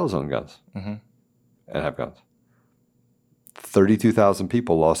cartels own guns and have guns. 32,000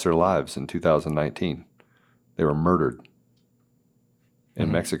 people lost their lives in 2019. They were murdered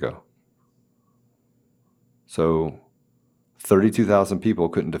in Mexico. So 32,000 people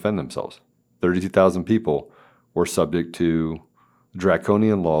couldn't defend themselves. 32,000 people were subject to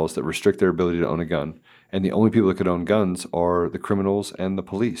draconian laws that restrict their ability to own a gun. and the only people that could own guns are the criminals and the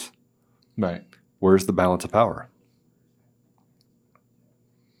police. Right. Where's the balance of power?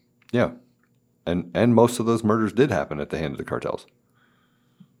 Yeah. And most of those murders did happen at the hand of the cartels.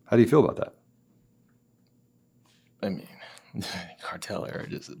 How do you feel about that? I mean, cartel era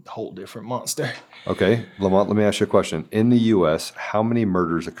is a whole different monster. Okay, Lamont, let me ask you a question. In the U.S., how many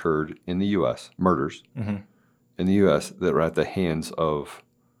murders occurred in the U.S., in the U.S. that were at the hands of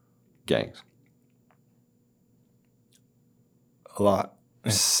gangs? A lot.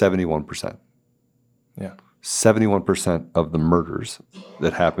 71%. Yeah. 71% of the murders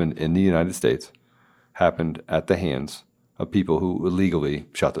that happened in the United States happened at the hands of people who illegally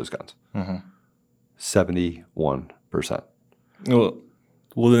shot those guns. 71%. Well,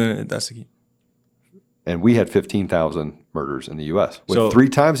 then that's the key. And we had 15,000 murders in the U.S. with So- 3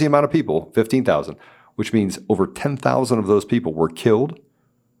 times the amount of people, 15,000, which means over 10,000 of those people were killed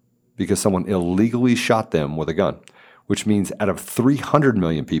because someone illegally shot them with a gun, which means out of 300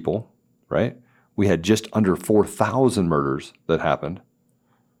 million people, right, we had just under 4,000 murders that happened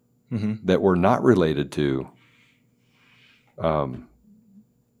that were not related to a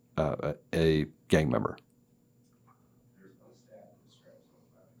gang member.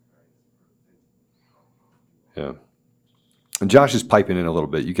 Yeah. And Josh is piping in a little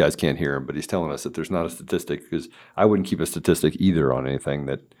bit. You guys can't hear him, but he's telling us that there's not a statistic, because I wouldn't keep a statistic either on anything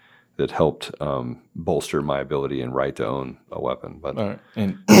that helped bolster my ability and right to own a weapon. But All right.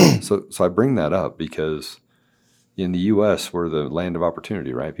 And so I bring that up because in the U.S., we're the land of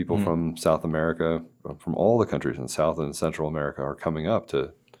opportunity, right? People from South America, from all the countries in South and Central America, are coming up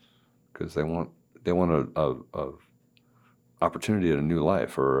because they want a opportunity at a new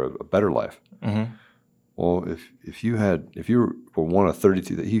life or a better life. Well, if you were one of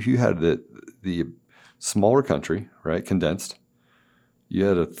 32, if you had the smaller country, right, condensed, you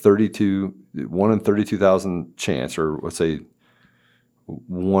had a 1 in 32,000 chance, or let's say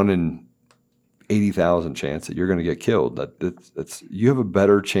 1 in 80,000 chance that you're going to get killed. That's you have a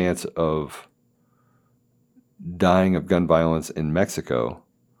better chance of dying of gun violence in Mexico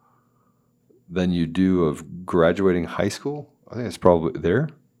than you do of graduating high school. I think it's probably a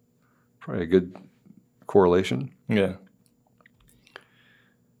good correlation. yeah.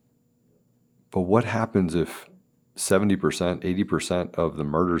 But what happens if 70%, 80% of the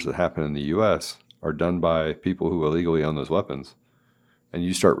murders that happen in the U.S. are done by people who illegally own those weapons, and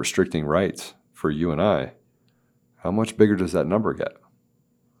you start restricting rights for you and I? How much bigger does that number get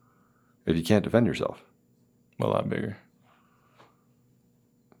if you can't defend yourself? A lot bigger.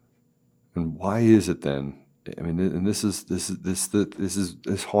 And why is it then? I mean, and this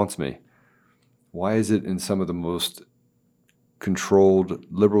haunts me. Why is it in some of the most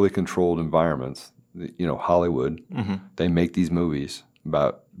liberally controlled environments, Hollywood, they make these movies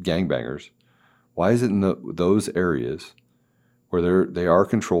about gangbangers? Why is it in those areas where they are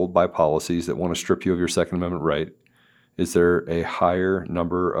controlled by policies that want to strip you of your Second Amendment right, is there a higher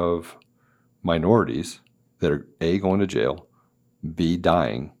number of minorities that are A, going to jail, B,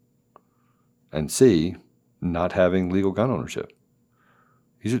 dying, and C, not having legal gun ownership?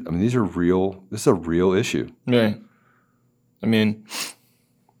 This is a real issue. Yeah. I mean,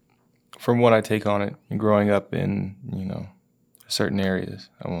 from what I take on it, and growing up in, certain areas,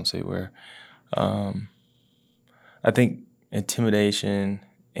 I won't say where, I think intimidation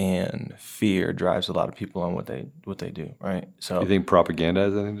and fear drives a lot of people on what they do, right? So You think propaganda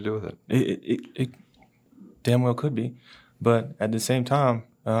has anything to do with it? it damn well could be, but at the same time,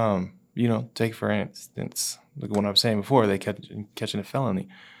 take for instance, like what I was saying before, they catching a felony.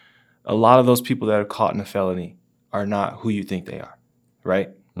 A lot of those people that are caught in a felony are not who you think they are, right?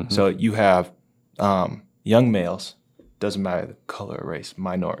 So you have young males, doesn't matter the color or race,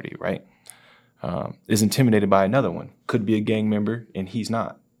 minority, right? Is intimidated by another one. Could be a gang member, and he's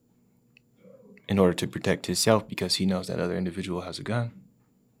not. In order to protect himself, because he knows that other individual has a gun,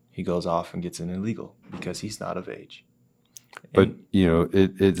 he goes off and gets an illegal because he's not of age. But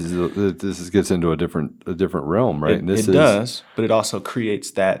this gets into a different realm, right? It does, but it also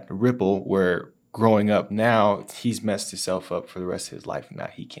creates that ripple where growing up now, he's messed himself up for the rest of his life, and now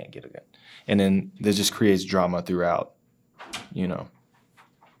he can't get a gun. And then that just creates drama throughout,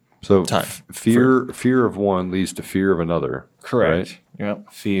 So time. fear of one leads to fear of another. Correct. Right?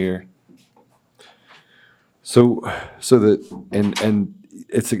 Yep. Fear. So that and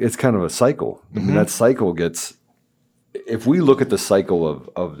it's kind of a cycle. I mean, that cycle gets. If we look at the cycle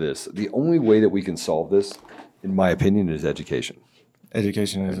of this, the only way that we can solve this, in my opinion, is education.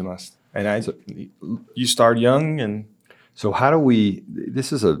 Education is a must. And you start young, and So how do we,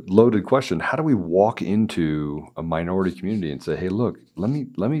 this is a loaded question, how do we walk into a minority community and say, hey, look, let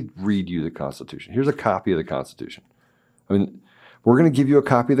me read you the Constitution. Here's a copy of the Constitution. I mean, we're going to give you a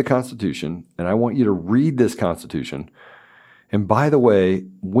copy of the Constitution, and I want you to read this Constitution. And by the way,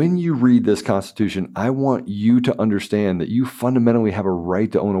 when you read this Constitution, I want you to understand that you fundamentally have a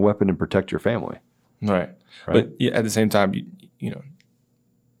right to own a weapon and protect your family. Right. But yeah, at the same time, you know,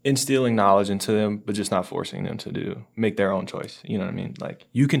 instilling knowledge into them, but just not forcing them to make their own choice. You know what I mean? Like,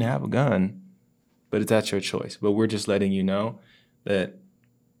 you can have a gun, but it's at your choice. But we're just letting you know that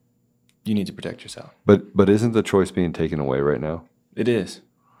you need to protect yourself. But isn't the choice being taken away right now? It is.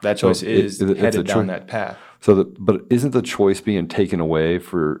 That choice is headed down that path. So, but isn't the choice being taken away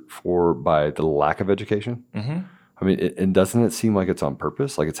by the lack of education? Mm-hmm. I mean, and doesn't it seem like it's on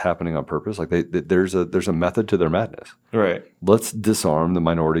purpose? Like it's happening on purpose? Like there's a method to their madness. Right. Let's disarm the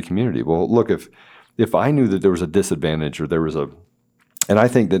minority community. Well, look, if I knew that there was a disadvantage or there was and I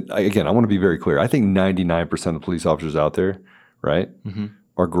think that, again, I want to be very clear. I think 99% of police officers out there, right,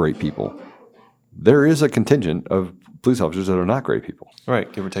 are great people. There is a contingent of police officers that are not great people.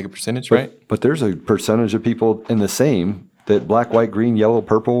 Right. Give or take a percentage, right? But there's a percentage of people in the same that black, white, green, yellow,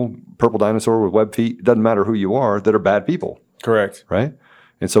 purple dinosaur with web feet, it doesn't matter who you are, that are bad people. Correct. Right?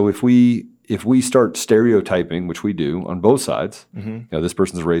 And so if we start stereotyping, which we do on both sides, you know, this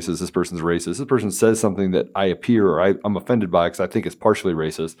person's racist, this person's racist, this person says something that I appear or I'm offended by because I think it's partially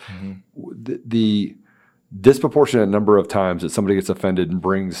racist, the disproportionate number of times that somebody gets offended and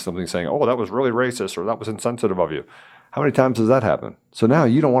brings something saying, oh, that was really racist or that was insensitive of you. How many times does that happen? So now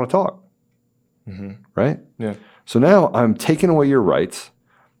you don't want to talk, right? Yeah. So now I'm taking away your rights.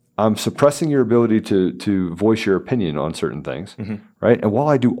 I'm suppressing your ability to voice your opinion on certain things, right? And while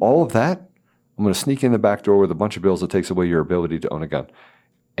I do all of that, I'm going to sneak in the back door with a bunch of bills that takes away your ability to own a gun.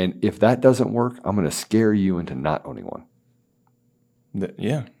 And if that doesn't work, I'm going to scare you into not owning one.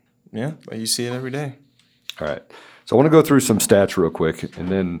 Yeah. You see it every day. All right. So I want to go through some stats real quick, and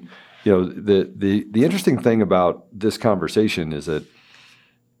then, you know, the interesting thing about this conversation is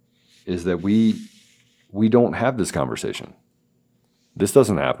that we don't have this conversation. This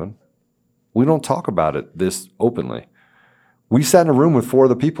doesn't happen. We don't talk about it this openly. We sat in a room with 4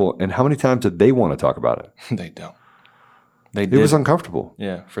 other people, and how many times did they want to talk about it? They don't. It was uncomfortable.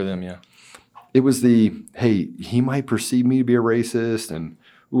 Yeah, for them, yeah. It was hey, he might perceive me to be a racist, and,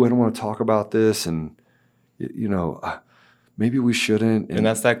 I don't want to talk about this, and, you know, maybe we shouldn't. And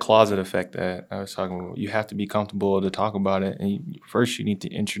that's that closet effect that I was talking about. You have to be comfortable to talk about it. And first you need to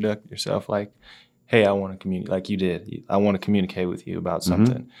introduce yourself like, hey, I want to communicate, like you did. I want to communicate with you about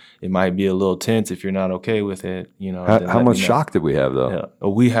something. It might be a little tense if you're not okay with it. You know. How much shock did we have, though? Yeah. Oh,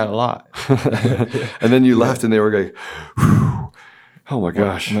 we had a lot. And then you left and they were going, oh, my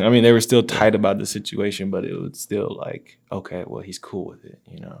gosh. I mean, they were still tight about the situation, but it was still like, okay, well, he's cool with it,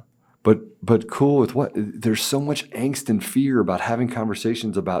 you know. But cool with what? There's so much angst and fear about having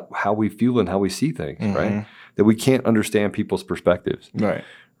conversations about how we feel and how we see things, right? That we can't understand people's perspectives.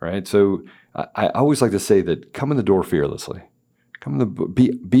 Right. So I always like to say that come in the door fearlessly.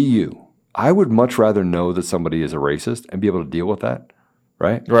 Be you. I would much rather know that somebody is a racist and be able to deal with that,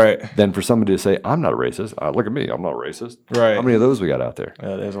 right? Right. Than for somebody to say, I'm not a racist. Look at me, I'm not racist. Right. How many of those we got out there?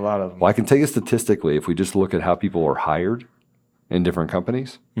 There's a lot of them. Well, I can tell you statistically, if we just look at how people are hired in different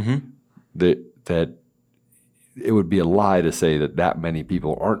companies, that it would be a lie to say that many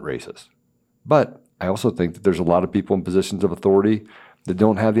people aren't racist. But I also think that there's a lot of people in positions of authority that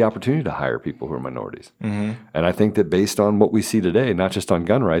don't have the opportunity to hire people who are minorities. And I think that based on what we see today, not just on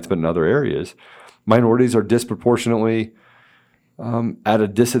gun rights, but in other areas, minorities are disproportionately at a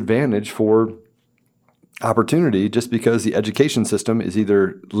disadvantage for opportunity just because the education system is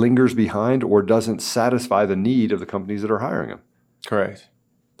either lingers behind or doesn't satisfy the need of the companies that are hiring them. Correct.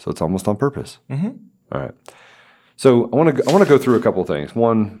 So it's almost on purpose. All right. So I want to go through a couple of things.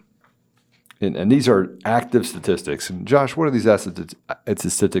 One, and these are active statistics. And Josh, what are these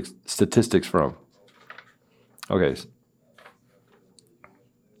statistics from? Okay.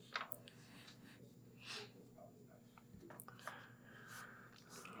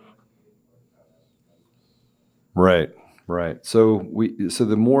 Right. So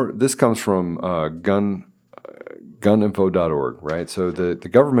this comes from guninfo.org, right? So the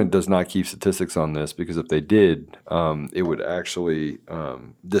government does not keep statistics on this because if they did, it would actually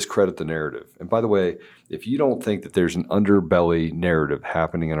discredit the narrative. And by the way, if you don't think that there's an underbelly narrative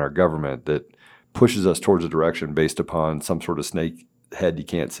happening in our government that pushes us towards a direction based upon some sort of snake head you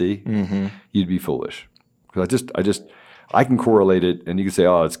can't see, you'd be foolish. Because I can correlate it, and you can say,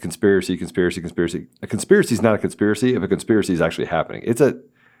 oh, it's conspiracy. A conspiracy is not a conspiracy if a conspiracy is actually happening.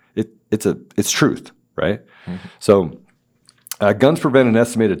 It's truth, right? So Guns prevent an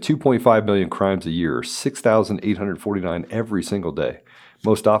estimated 2.5 million crimes a year, 6,849 every single day.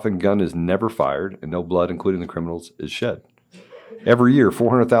 Most often, gun is never fired, and no blood, including the criminals, is shed. Every year,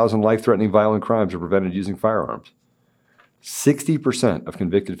 400,000 life-threatening violent crimes are prevented using firearms. 60% of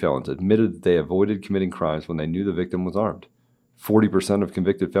convicted felons admitted that they avoided committing crimes when they knew the victim was armed. 40% of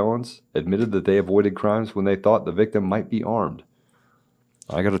convicted felons admitted that they avoided crimes when they thought the victim might be armed.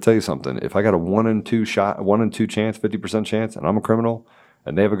 I got to tell you something. If I got a 1 in 2 chance, 50% chance, and I'm a criminal,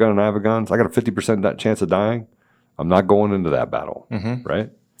 and they have a gun and I have a gun, so I got a 50% chance of dying, I'm not going into that battle, right?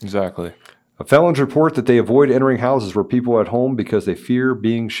 Exactly. Felons report that they avoid entering houses where people are at home because they fear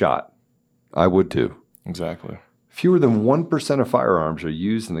being shot. I would too. Exactly. Fewer than 1% of firearms are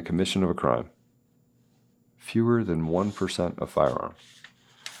used in the commission of a crime. Fewer than 1% of firearms.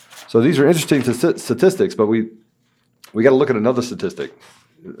 So these are interesting statistics, but we got to look at another statistic,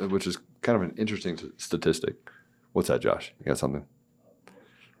 which is kind of an interesting statistic. What's that, Josh? You got something?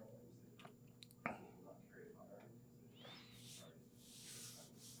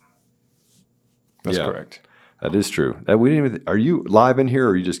 That's correct. That is true. We didn't even, are you live in here,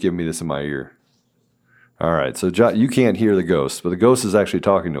 or are you just giving me this in my ear? All right. So you can't hear the ghost, but the ghost is actually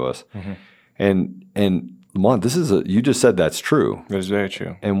talking to us. And Lamont, you just said that's true. That is very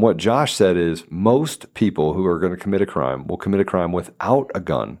true. And what Josh said is most people who are going to commit a crime will commit a crime without a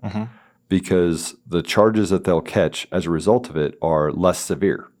gun because the charges that they'll catch as a result of it are less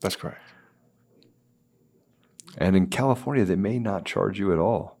severe. That's correct. And in California, they may not charge you at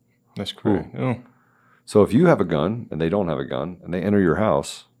all. That's correct. Oh. So if you have a gun and they don't have a gun and they enter your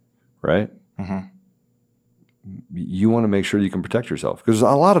house, right? You want to make sure you can protect yourself because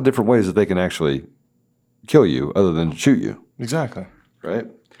there's a lot of different ways that they can actually kill you other than shoot you. Exactly. Right?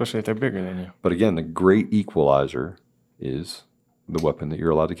 Especially if they're bigger than you. But again, the great equalizer is the weapon that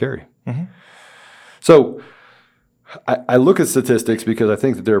you're allowed to carry. So I look at statistics because I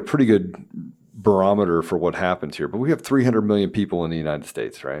think that they're a pretty good barometer for what happens here. But we have 300 million people in the United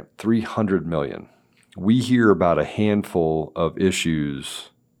States, right? 300 million. We hear about a handful of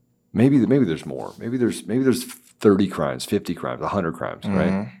issues. Maybe there's more. Maybe there's 30 crimes, 50 crimes, 100 crimes,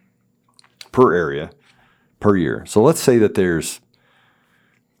 right? Per area, per year. So let's say that there's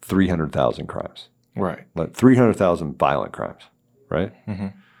 300,000 crimes. Right. Like 300,000 violent crimes, right?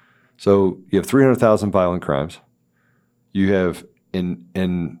 So you have 300,000 violent crimes. You have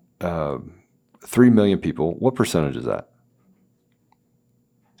in 3 million people. What percentage is that?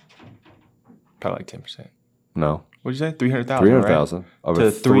 Probably like 10%. No. What'd you say? 300,000. 300,000 right?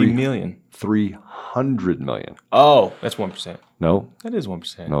 To 3 million. 300 million. Oh, that's 1%. No. That is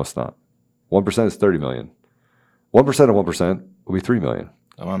 1%. No, it's not. 1% is 30 million. 1% of 1% would be 3 million.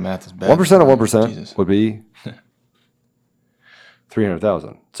 Oh, my math is bad. 1% of 1% Jesus. would be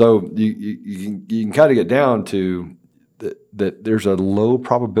 300,000. So you can kind of get down to that there's a low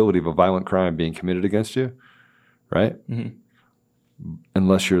probability of a violent crime being committed against you, right?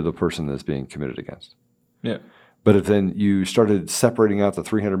 Unless you're the person that's being committed against. Yeah. But if then you started separating out the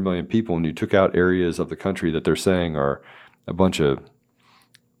 300 million people and you took out areas of the country that they're saying are a bunch of,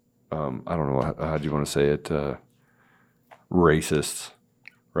 I don't know, how do you want to say it, racists,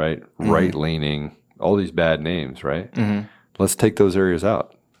 right? Right-leaning, all these bad names, right? Let's take those areas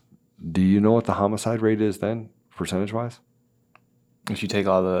out. Do you know what the homicide rate is then, percentage-wise? If you take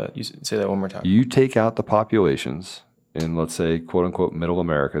you say that one more time. You take out the populations in, let's say, quote-unquote, middle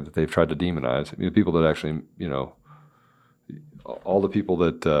America that they've tried to demonize. I mean, the people that actually, all the people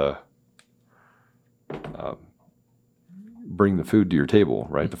that bring the food to your table,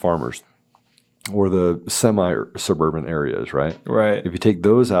 right, the farmers, or the semi-suburban areas, right? Right. If you take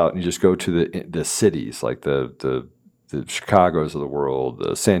those out and you just go to the cities, like the Chicagos of the world,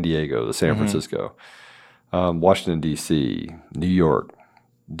 the San Diego, the San Francisco, Washington, D.C., New York,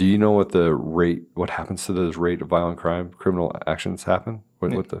 do you know what happens to those rate of violent crime, criminal actions happen?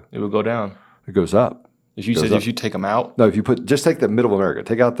 It will go down. It goes up. If you take them out? No, just take the middle of America.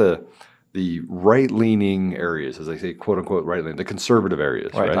 Take out the right-leaning areas, as they say, quote-unquote right-leaning, the conservative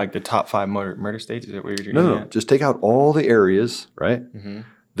areas. Right, like the top 5 murder states? Is that where you're No. Just take out all the areas, right,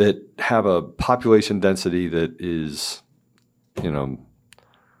 that have a population density that is,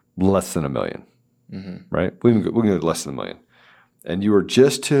 less than 1 million, right? We can go less than 1 million. And you were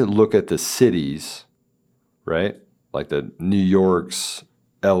just to look at the cities, right, like the New Yorks,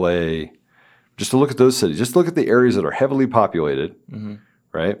 L.A., just to look at those cities, just look at the areas that are heavily populated,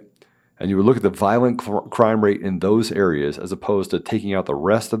 right? And you would look at the violent crime rate in those areas as opposed to taking out the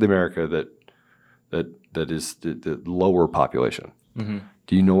rest of the America that is the lower population. Do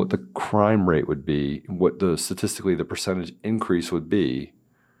you know what the crime rate would be, what statistically the percentage increase would be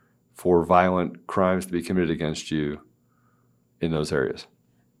for violent crimes to be committed against you in those areas.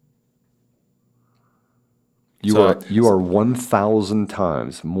 You are 1,000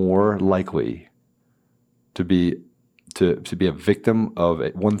 times more likely to be a victim of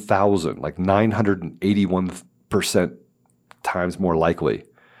 1,000, like 981% times more likely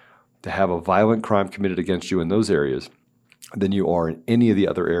to have a violent crime committed against you in those areas than you are in any of the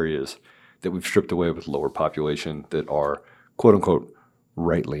other areas that we've stripped away with lower population that are quote unquote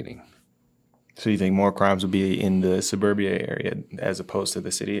right-leaning. So you think more crimes will be in the suburbia area as opposed to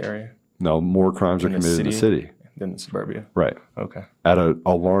the city area? No, more crimes are committed in the city than the suburbia. Right. Okay. At an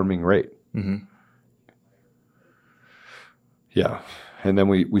alarming rate. Mm-hmm. Yeah. And then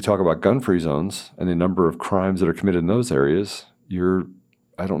we talk about gun-free zones and the number of crimes that are committed in those areas.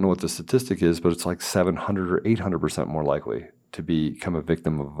 I don't know what the statistic is, but it's like 700 or 800% more likely to become a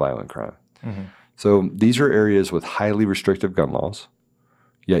victim of a violent crime. Mm-hmm. So these are areas with highly restrictive gun laws,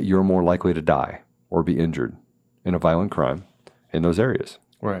 yet you're more likely to die or be injured in a violent crime in those areas.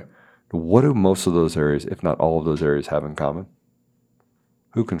 Right. What do most of those areas, if not all of those areas, have in common?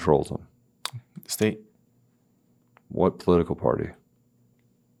 Who controls them? The state. What political party?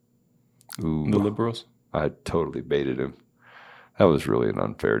 Ooh, the liberals. I totally baited him. That was really an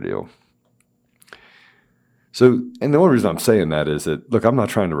unfair deal. So, and the only reason I'm saying that is that, look, I'm not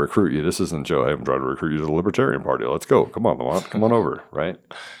trying to recruit you. This isn't Joe. I'm trying to recruit you to the Libertarian Party. Let's go. Come on, Lamont. Come on over, right?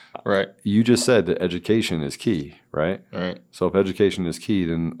 Right. You just said that education is key, right? Right. So if education is key,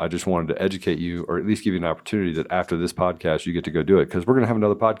 then I just wanted to educate you, or at least give you an opportunity that after this podcast, you get to go do it, because we're going to have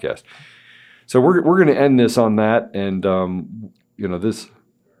another podcast. So we're going to end this on that, and this.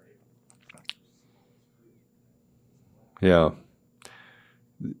 Yeah.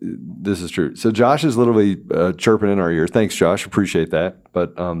 This is true. So Josh is literally chirping in our ear. Thanks, Josh. Appreciate that.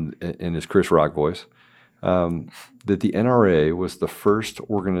 But in his Chris Rock voice, that the NRA was the first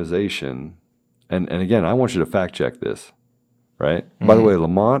organization, and again, I want you to fact check this, right? Mm-hmm. By the way,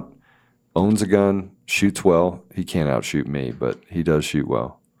 Lamont owns a gun, shoots well. He can't outshoot me, but he does shoot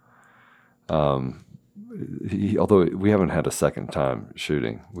well. Although we haven't had a second time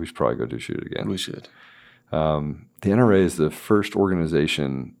shooting, we should probably go do shoot again. We should. The NRA is the first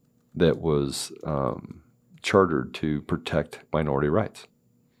organization that was chartered to protect minority rights,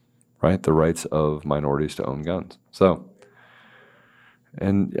 right? The rights of minorities to own guns. So,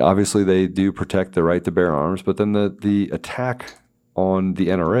 and obviously they do protect the right to bear arms, but then the attack on the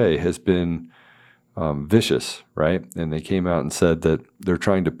NRA has been vicious, right? And they came out and said that they're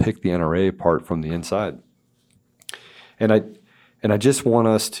trying to pick the NRA apart from the inside. And I just want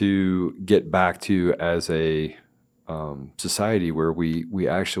us to get back to, as a society, where we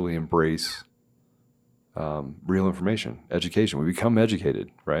actually embrace real information, education. We become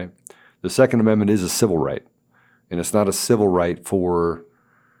educated, right? The Second Amendment is a civil right, and it's not a civil right for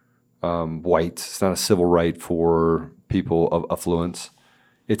whites. It's not a civil right for people of affluence.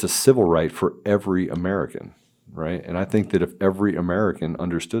 It's a civil right for every American, right? And I think that if every American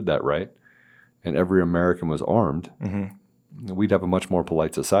understood that right, and every American was armed, mm-hmm. we'd have a much more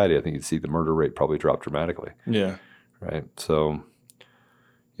polite society. I think you'd see the murder rate probably drop dramatically. Yeah. Right. So,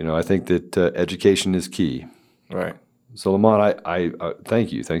 I think that education is key. Right. So, Lamont, I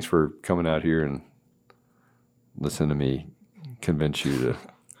thank you. Thanks for coming out here and listening to me convince you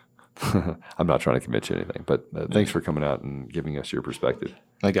to. I'm not trying to convince you anything, but thanks for coming out and giving us your perspective.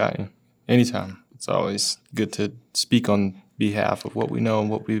 I got you. Anytime. It's always good to speak on behalf of what we know and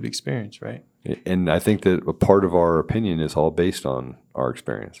what we've experienced, right? And I think that a part of our opinion is all based on our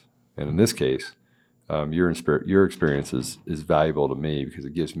experience. And in this case, your experience is valuable to me because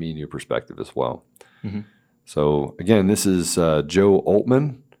it gives me new perspective as well. Mm-hmm. So, again, this is Joe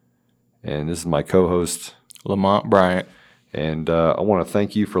Oltmann, and this is my co-host, Lamont Bryant. And I want to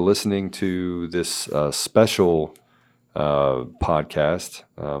thank you for listening to this special podcast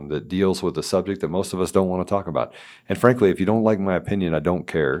that deals with a subject that most of us don't want to talk about. And frankly, if you don't like my opinion, I don't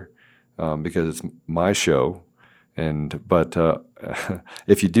care. Because it's my show, but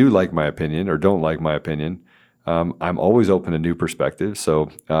if you do like my opinion or don't like my opinion, I'm always open to new perspectives.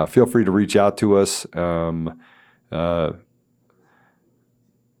 So feel free to reach out to us, and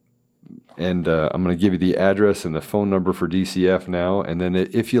I'm going to give you the address and the phone number for DCF now. And then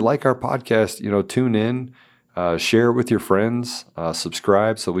if you like our podcast, tune in, share it with your friends,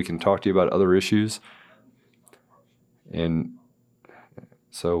 subscribe so we can talk to you about other issues. And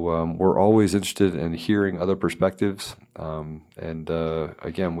so we're always interested in hearing other perspectives.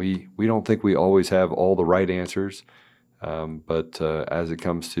 Again, we don't think we always have all the right answers. But as it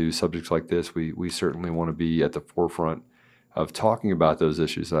comes to subjects like this, we certainly want to be at the forefront of talking about those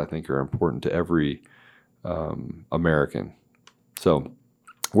issues that I think are important to every American. So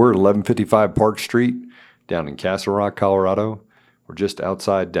we're at 1155 Park Street down in Castle Rock, Colorado. We're just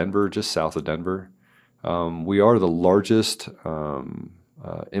outside Denver, just south of Denver. We are the largest. We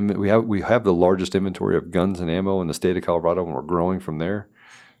have the largest inventory of guns and ammo in the state of Colorado, and we're growing from there.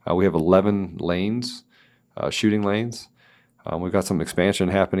 We have 11 lanes, shooting lanes. We've got some expansion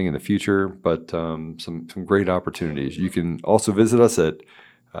happening in the future, but some great opportunities. You can also visit us at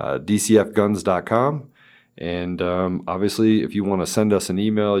DCFguns.com. And obviously, if you want to send us an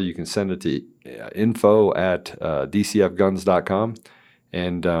email, you can send it to info@dcfguns.com.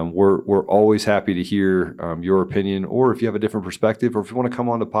 And we're always happy to hear your opinion, or if you have a different perspective, or if you want to come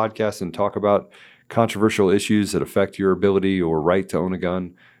on the podcast and talk about controversial issues that affect your ability or right to own a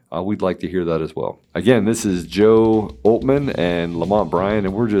gun, we'd like to hear that as well. Again, this is Joe Oltmann and Lamont Bryant,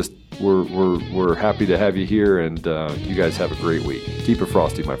 and we're happy to have you here, and you guys have a great week. Keep it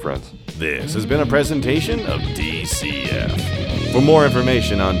frosty, my friends. This has been a presentation of DCF. For more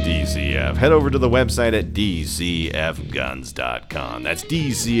information on DCF, head over to the website at dcfguns.com. That's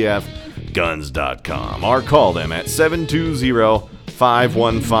dcfguns.com. Or call them at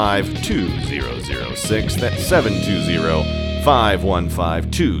 720-515-2006. That's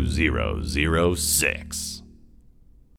 720-515-2006.